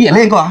啊，你也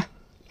练过啊？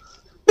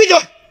闭嘴！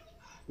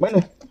美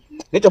女，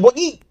你怎么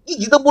一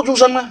直都不出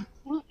声呢？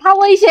他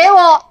威胁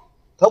我。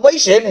他威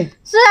胁你？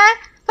是啊，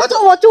他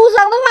说我出声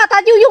的话，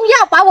他就用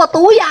药把我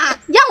毒哑，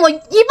让我一辈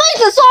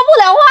子说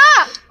不了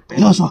话。别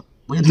乱说，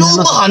不要听他这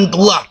么乱说。狠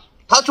毒啊！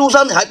他出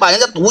声你还把人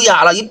家毒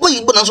哑了，一辈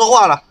子不能说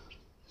话了，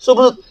是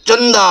不是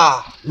真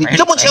的？你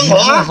这么强横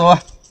啊？说，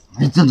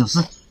没这种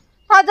事。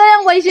他这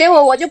样威胁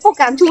我，我就不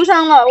敢出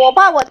声了，我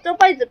怕我这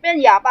辈子变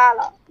哑巴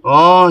了。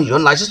哦，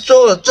原来是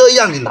这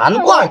样，你难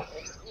怪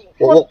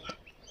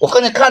我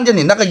刚才看见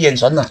你那个眼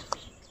神呢，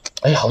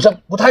哎，好像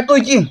不太对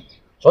劲，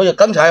所以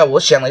刚才啊，我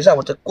想了一下，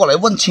我就过来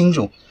问清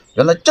楚，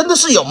原来真的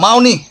是有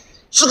猫腻，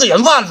是个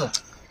人贩子。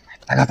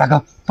大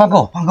哥，放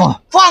过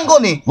我，放过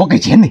你，我给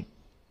钱你。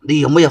你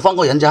有没有放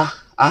过人家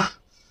啊？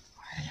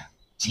哎呀，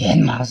钱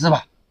嘛是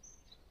吧？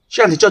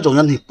像你这种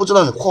人，你不知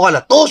道你祸害了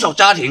多少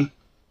家庭。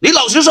你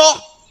老实说，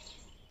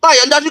带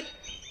人家去，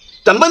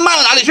准备卖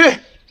到哪里去？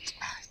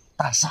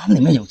大山里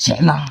面有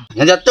钱呐、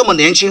人家这么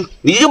年轻，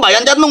你就把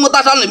人家弄到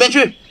大山里面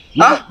去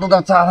啊？弄到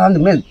大山里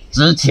面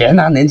值钱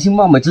呐、年轻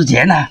貌美值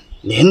钱呐、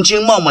年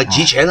轻貌美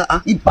值钱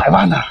啊100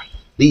万呐、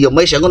你有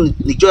没有想过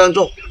你这样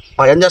做，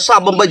把人家下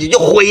半辈子就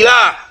毁了？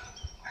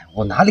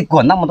我哪里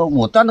管那么多，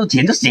我赚到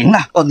钱就行了。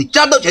哦，你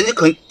赚到钱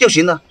就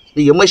行了。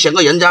你有没有想过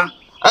人家啊？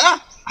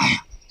哎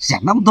呀，想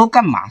那么多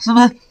干嘛？是不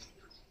是？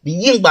你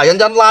硬把人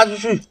家拉出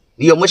去，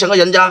你有没有想过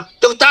人家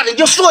这个家庭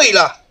就碎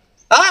了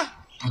啊？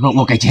大哥，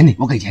我给钱你。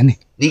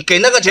你给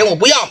那个钱我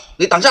不要，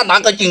你等下拿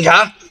给警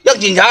察，让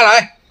警察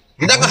来。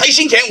你那个黑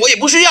心钱我也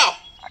不需要。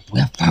不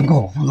要放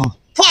过我。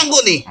放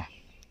过你，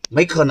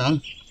没可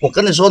能。我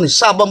跟你说，你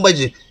下半辈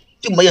子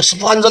就没有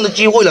翻身的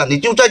机会了，你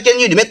就在监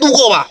狱里面度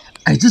过吧。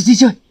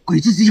给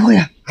次机会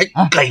啊！还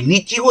给你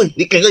机会？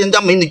你给个人家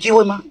美女机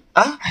会吗？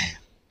啊？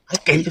还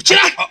给你起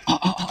来！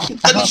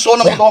跟你说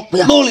那么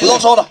多，啰里啰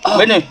嗦的。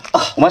美女，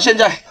我们现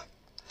在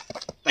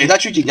带她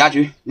去警察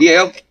局，你也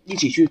要一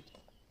起去。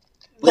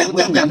不要！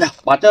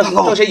把这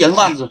些人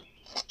贩子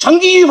绳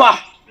之于法，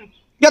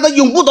让他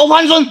永不得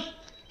翻身。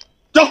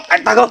走！哎，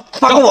大哥，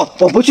放过我，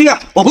我不去啊！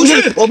我不去，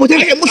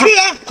你也不去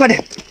啊！快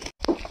点！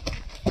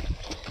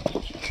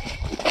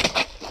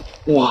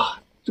哇，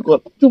这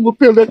个这么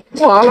漂亮，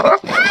完了！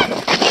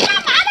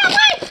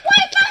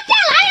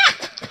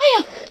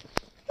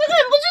那个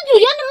人不是主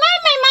人的妹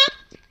妹吗？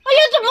哎呀，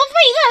怎么被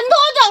一个人拖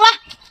走了？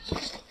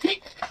哎，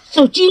手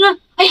机呢？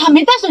哎呀，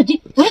没带手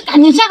机，我要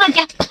赶紧上他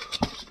家。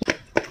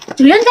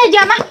主任在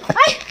家吗？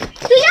哎，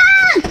主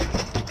任，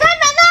开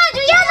门呐！主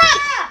任呐，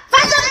发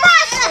生大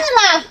事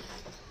了！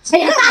哎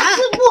呀，大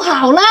事不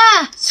好了！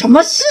什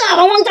么事啊？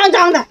慌慌张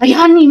张的。哎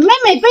呀，你妹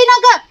妹被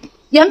那个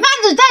人贩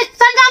子在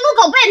三岔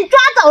路口被人抓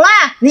走了。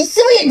你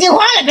是不是眼睛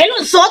花了？别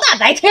乱说，大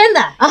白天的。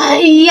哎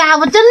呀，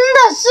我真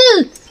的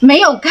是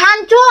没有看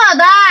错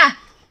的。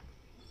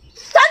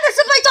真的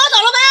是被抓走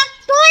了吗？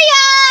对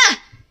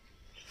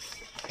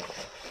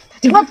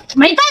呀，我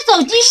没带手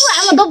机，不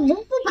然我都不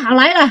跑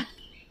来了。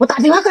我打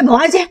电话给保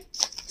安去。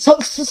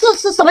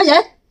是什么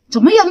人？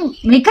怎么也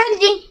没看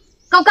见？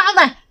高高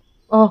的，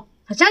哦，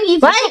好像衣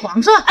服是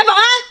黄色。哎，保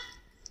安，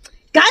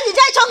赶紧在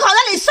窗口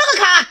那里设个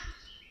卡。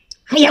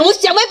哎呀，我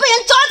小妹被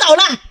人抓走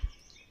了。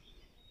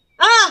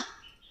啊，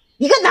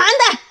一个男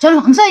的，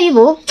穿黄色衣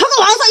服，穿个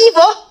黄色衣服。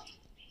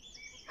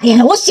哎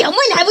呀，我小妹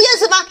你还不认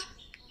识吗？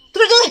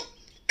对，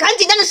赶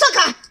紧在那设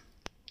卡，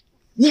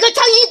一个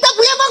苍蝇都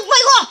不要放飞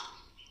过。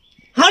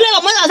好了，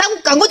我们马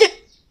上赶过去。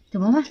怎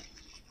么办？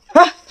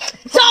啊，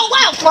走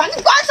啊，管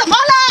什么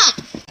了？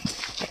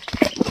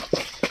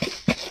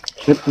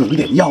先补一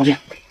点药去，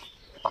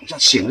等下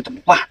醒了怎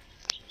么办？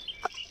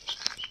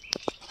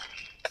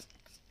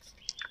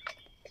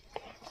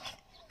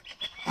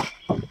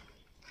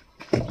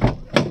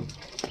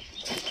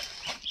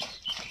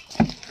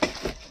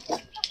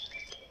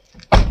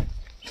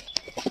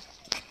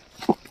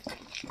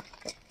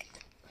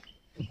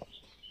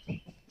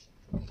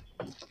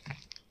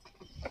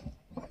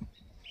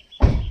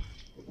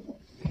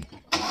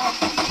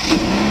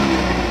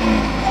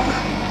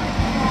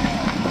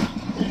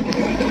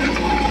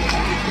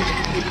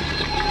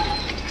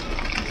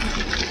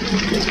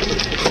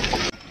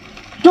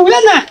主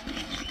任呢？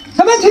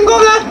什么情况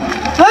啊？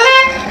啊？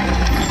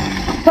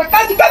他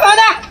赶紧干嘛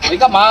呢？没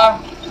干嘛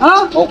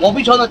啊？我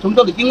被车的从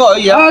这里经过而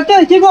已啊。啊，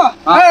对，经过。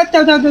哎，对。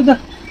啊？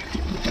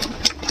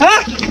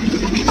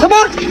什么？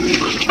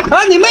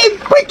啊，你妹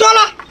被抓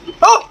了？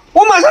哦，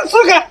我马上试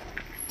看。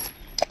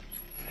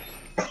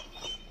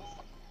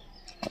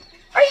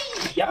哎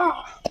呀，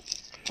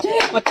这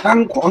么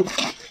猖狂，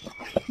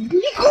一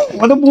个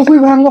我都不会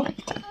放过。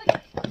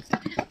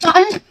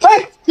哎，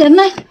哎，人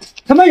呢？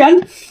什么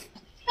人？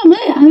什么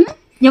人？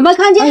有没有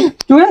看见？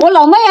主任，我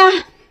老妹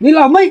啊。你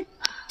老妹，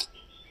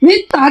你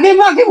打电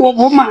话给我，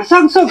我马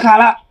上设卡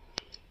了，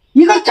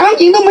一个苍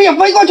蝇都没有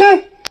飞过去。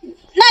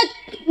那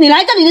你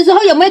来这里的时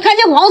候有没有看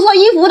见黄色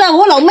衣服的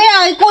我老妹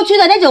啊过去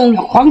的那种？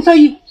黄色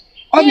衣，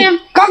哦，你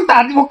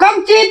我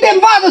刚接电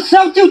话的时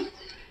候就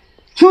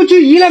出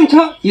去一辆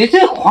车，也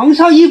是黄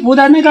色衣服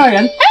的那个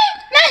人。哎，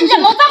那你怎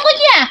么放过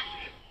去啊？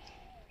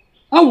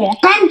啊，我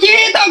刚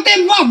接到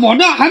电话，我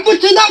都还不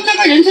知道那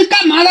个人是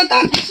干嘛的。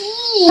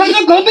他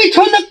说隔壁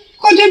村的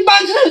过去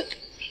办事。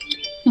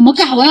怎么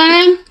搞啊？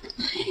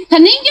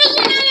肯定就是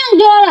那辆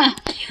车了。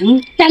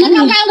长得高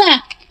高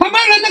的，旁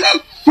边的那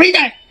个肥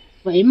仔。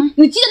肥吗？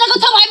你记得那个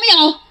车牌没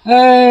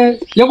有？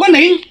有个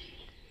0，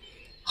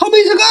后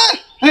面是个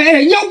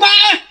18。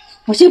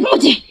我先报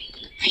警。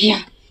哎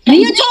呀，没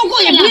有错过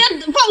也不要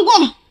放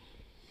过。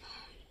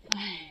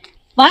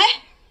喂，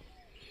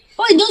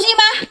报警中心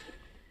吗？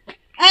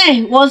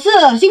哎，我是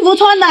幸福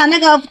村的那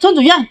个村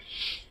主任。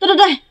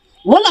对，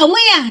我老妹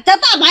啊，在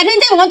大白天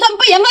在我们村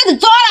被人贩子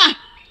抓了。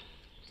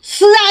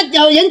是啊，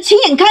有人亲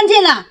眼看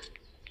见了。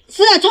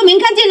是啊，村民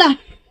看见了。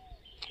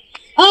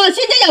现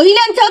在有一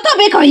辆车特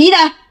别可疑的。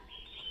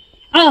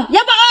182，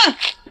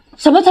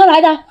什么车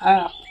来的？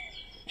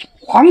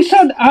黄色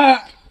的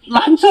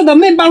蓝色的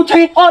面包车。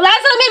蓝色的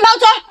面包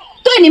车。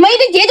对，你们一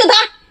定截住他，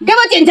给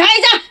我检查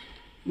一下。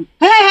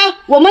好，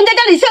我们在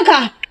这里设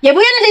卡，也不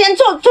让那些人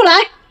出来。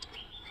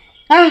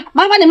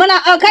麻烦你们了，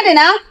快点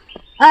啊！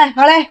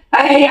好嘞。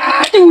哎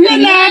呀，主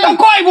任啊，都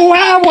怪我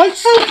啊，我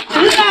失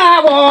职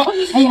啊，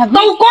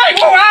都怪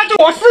我啊，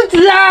我失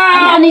职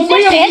啊！你先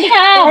别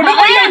吵，我都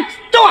没有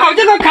做好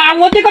这个卡，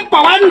我这个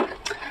保安。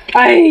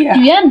哎呀，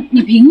主任，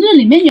你平日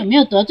里面有没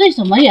有得罪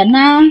什么人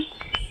呢？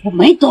我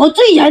没得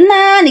罪人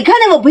呐，你看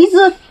见我平时就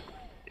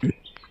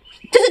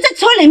是在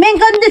村里面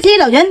跟这些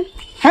老人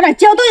打打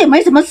交道，也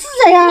没什么事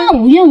呀。那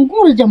无缘无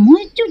故的怎么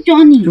会就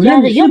抓你家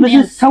的？是不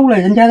是收了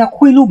人家的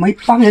贿赂没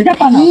帮人家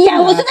办好？哎呀，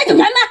我是那种人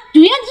吗？主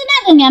任是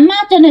那种人吗？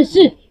真的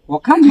是。我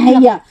看你。哎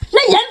呀，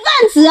那人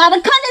贩子啊，他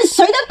看见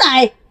谁都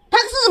逮，他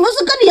是不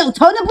是跟你有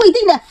仇的不一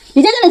定的。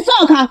你在这里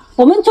烧卡，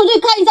我们出去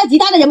看一下其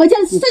他的有没有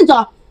线索。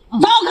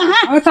烧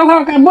卡烧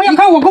好，不要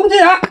看我工资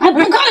啊！不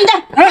靠你的，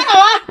看好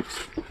啊！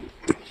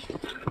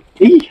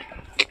哎，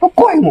不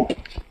怪我，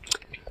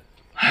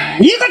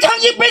一个长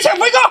期别想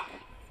回个。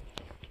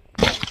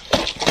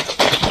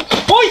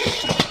喂，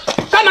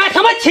干嘛？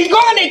什么情况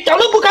啊你？走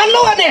路不看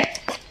路啊你？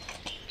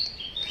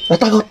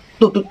大哥，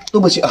对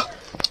不起啊！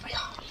哎呀，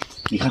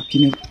你看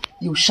今天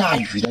又下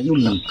雨了，又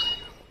冷，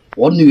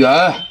我女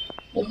儿，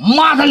我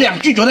骂她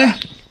2句，昨天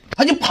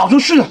她就跑出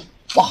去了。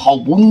我好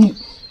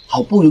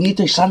不容易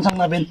在山上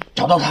那边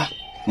找到她，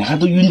你看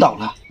都晕倒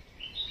了。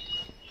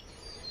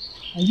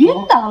晕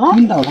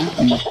倒了。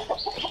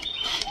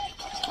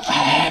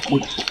哎，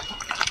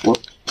我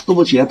对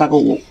不起啊，大哥，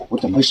我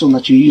怎么会送她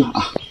去医院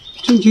啊？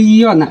送去医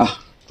院呢？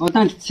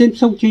那先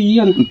送去医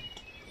院。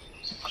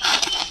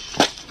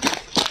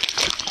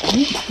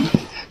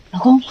老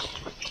公，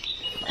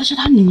那是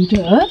他女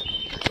儿，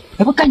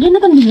我感觉那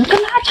个女儿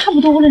跟他差不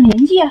多的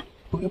年纪啊。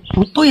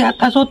不对啊，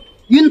他说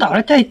晕倒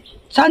了在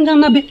山上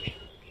那边，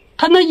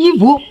他那衣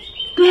服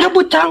又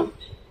不脏，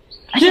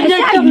现在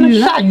这么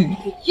下雨，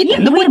一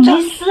点都不脏。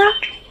没事啊。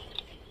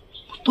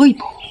不对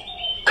不？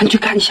跟去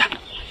看一下。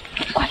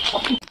快！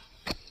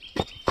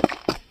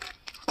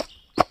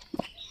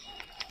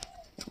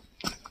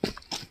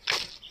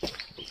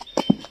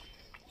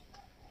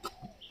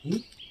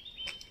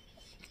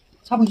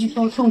他不是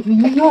说送去医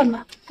院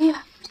吗？对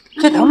呀，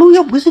这条路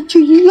又不是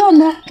去医院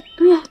呢。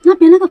对呀，那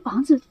边那个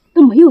房子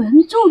都没有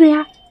人住的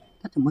呀。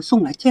他怎么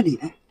送来这里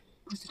呢？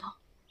不知道，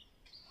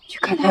去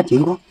看下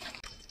情况。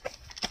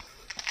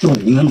这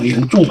里应该没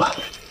人住吧？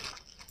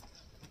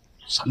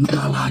山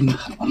旮旯应该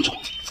很安全。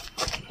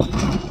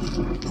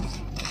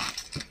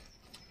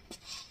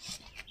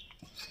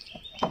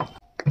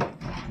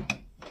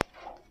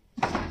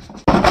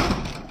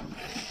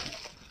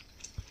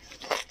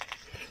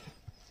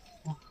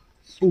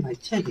送来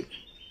这里，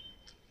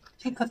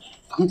这个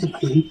房子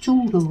没人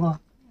住的话，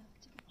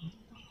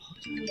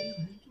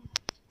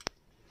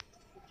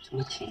什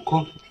么情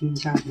况？听一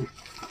下呢。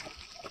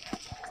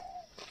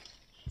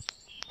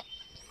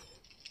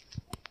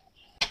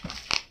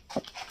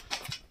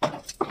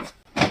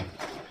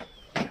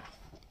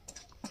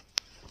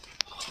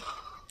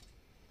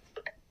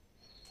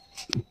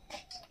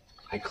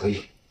还可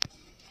以。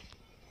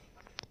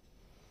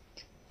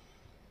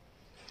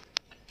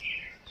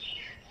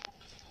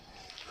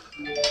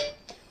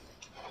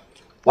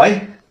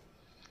喂，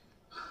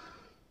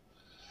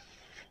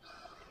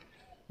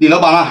李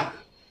老板啊，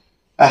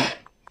哎，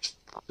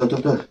对，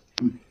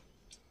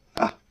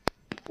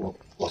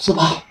我是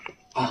吧？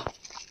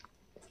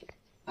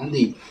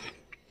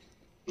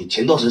你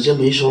前段时间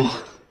没说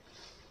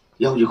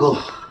有一个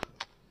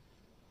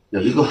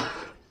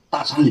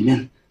大山里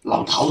面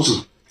老头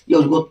子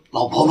要有个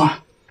老婆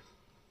吗？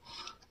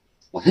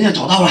我现在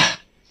找到了，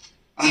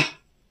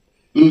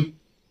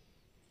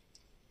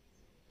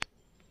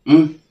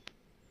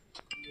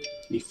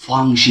你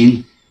放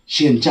心，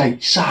现在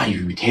下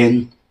雨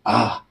天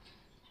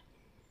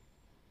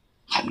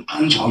很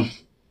安全。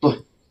对，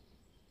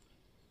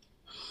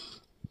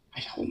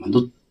哎呀，我们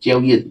都交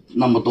易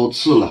那么多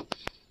次了，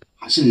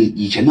还是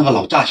以前那个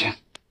老价钱，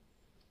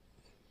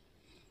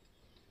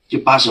就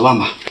80万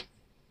吧。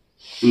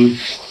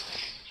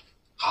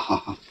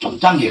好，转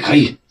账也可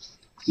以，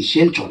你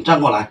先转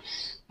账过来，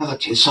那个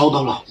钱收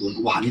到了，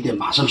我晚一点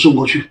马上送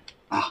过去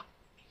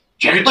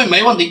绝对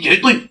没问题，绝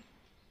对。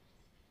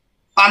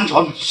安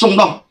全送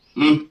到。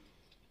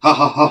好，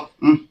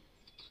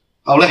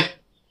好嘞。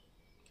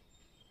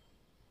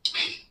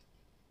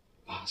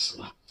80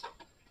万。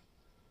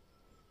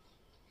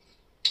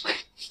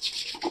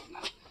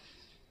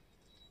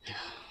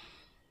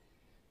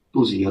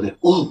肚子有点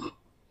饿。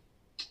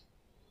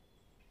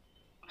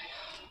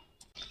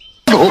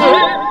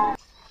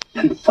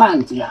人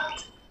贩子啊，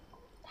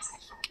他还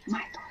说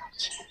卖多少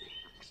钱？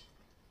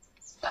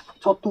他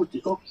说肚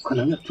子饿，可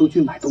能要出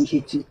去买东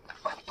西吃。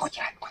快躲起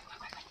来，快，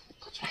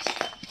躲起来！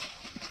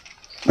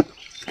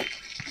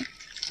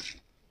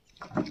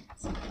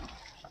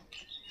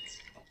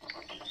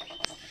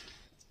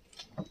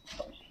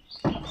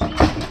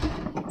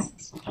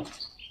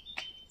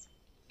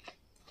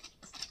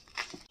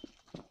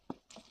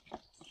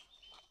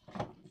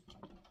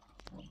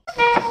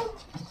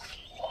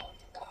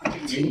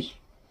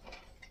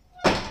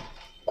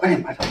快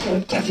点把他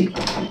架起！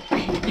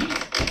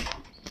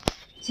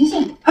醒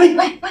醒！哎，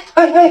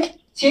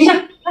醒一下！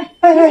醒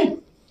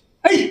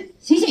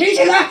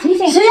啊！醒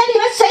醒！谁呀？你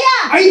们谁呀？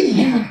哎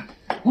呀，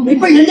我们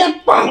被人家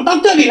绑到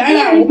这里来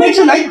了，我们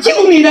是来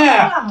救你的。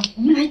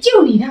我们来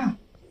救你的。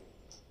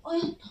哎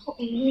呀，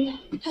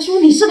他说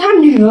你是他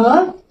女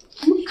儿，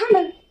你看了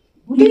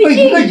不对劲。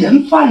被一个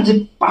人贩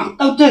子绑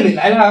到这里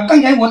来了。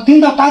刚才我听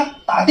到他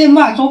打电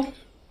话说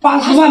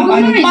80万把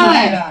你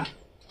卖了。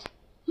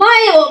卖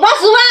我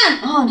80万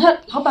啊！他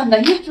老板等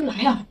一下就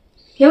来了，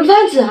人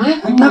贩子啊！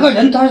那个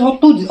人他说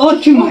肚子饿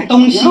去买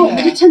东西，然后我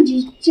们就趁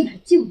机进来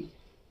救你。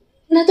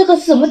那这个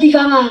是什么地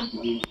方啊？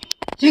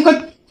这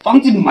个房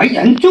子没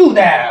人住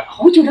的，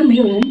好久都没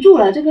有人住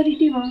了，这个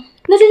地方。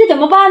那现在怎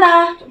么办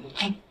呢？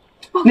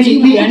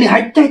你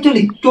还在这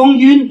里装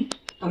晕，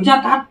等下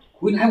他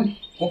回来，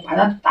我把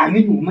他打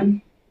晕，我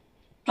们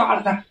抓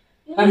了他。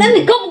那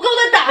你够不够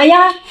他打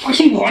呀？放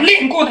心，我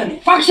练过的，你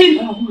放心。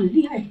我很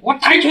厉害，我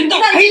跆拳道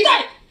黑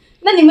带。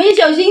那你们也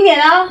小心一点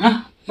啊！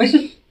啊，没事。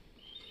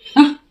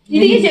啊，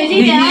一定小心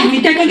一点啊！你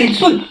在这里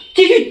顺，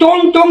继续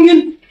装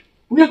晕，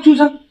不要出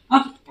声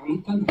啊！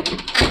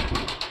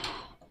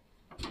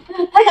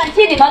太感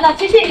谢你们了，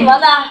谢谢你们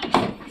了。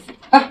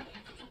啊！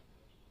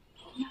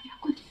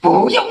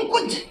不用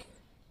棍子。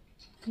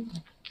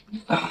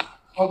啊，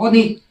宝宝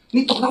你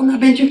躲到那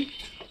边去。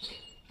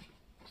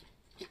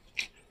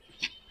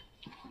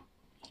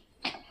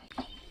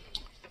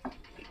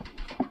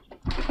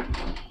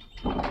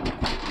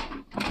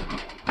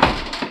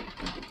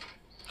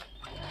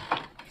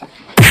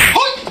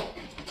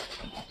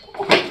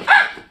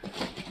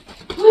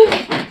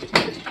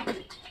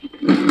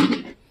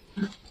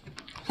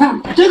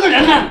这个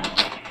人呢？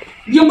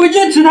有没有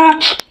认识他？这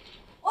个人，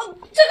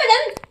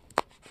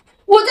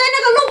我在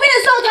那个路边的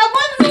时候他问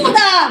路的，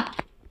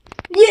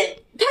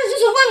他就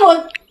是问我，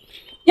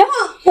然后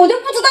我就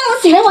不知道，我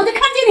醒来我就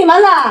看见你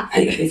们了。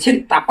哎，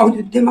先打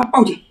电话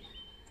报警。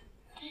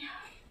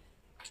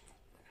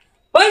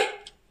喂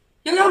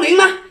，110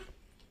吗？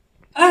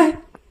哎，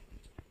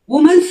我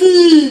们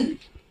是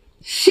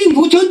幸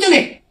福村这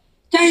里，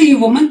在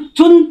我们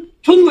村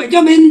委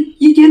这边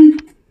一间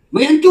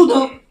没人住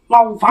的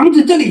老房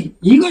子这里，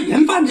一个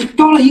人贩子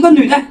抓了一个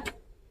女的，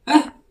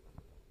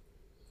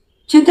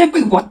现在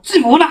被我制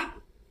服了，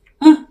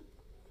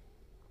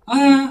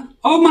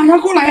马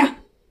上过来呀，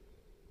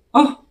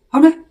好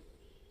的，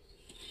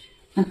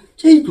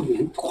这种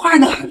人坏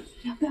得很，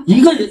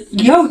以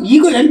后一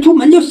个人出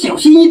门就小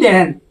心一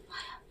点。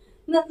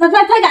那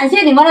太感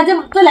谢你们了，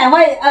这两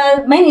位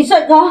美女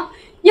帅哥，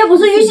要不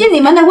是遇见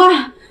你们的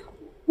话，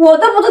我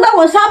都不知道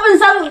我下半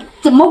生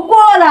怎么过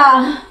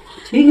了。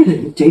这个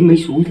人贼眉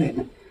鼠脸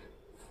的，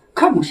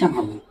看不像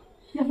好人。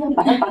要不然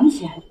把他绑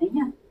起来，怎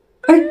样？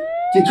哎，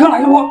警车来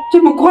了哦，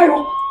这么快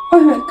哦！哎，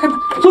看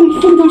送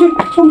出去。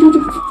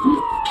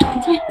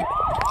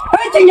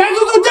哎，警察叔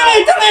叔这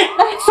里，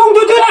送出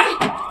去了。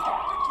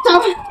走。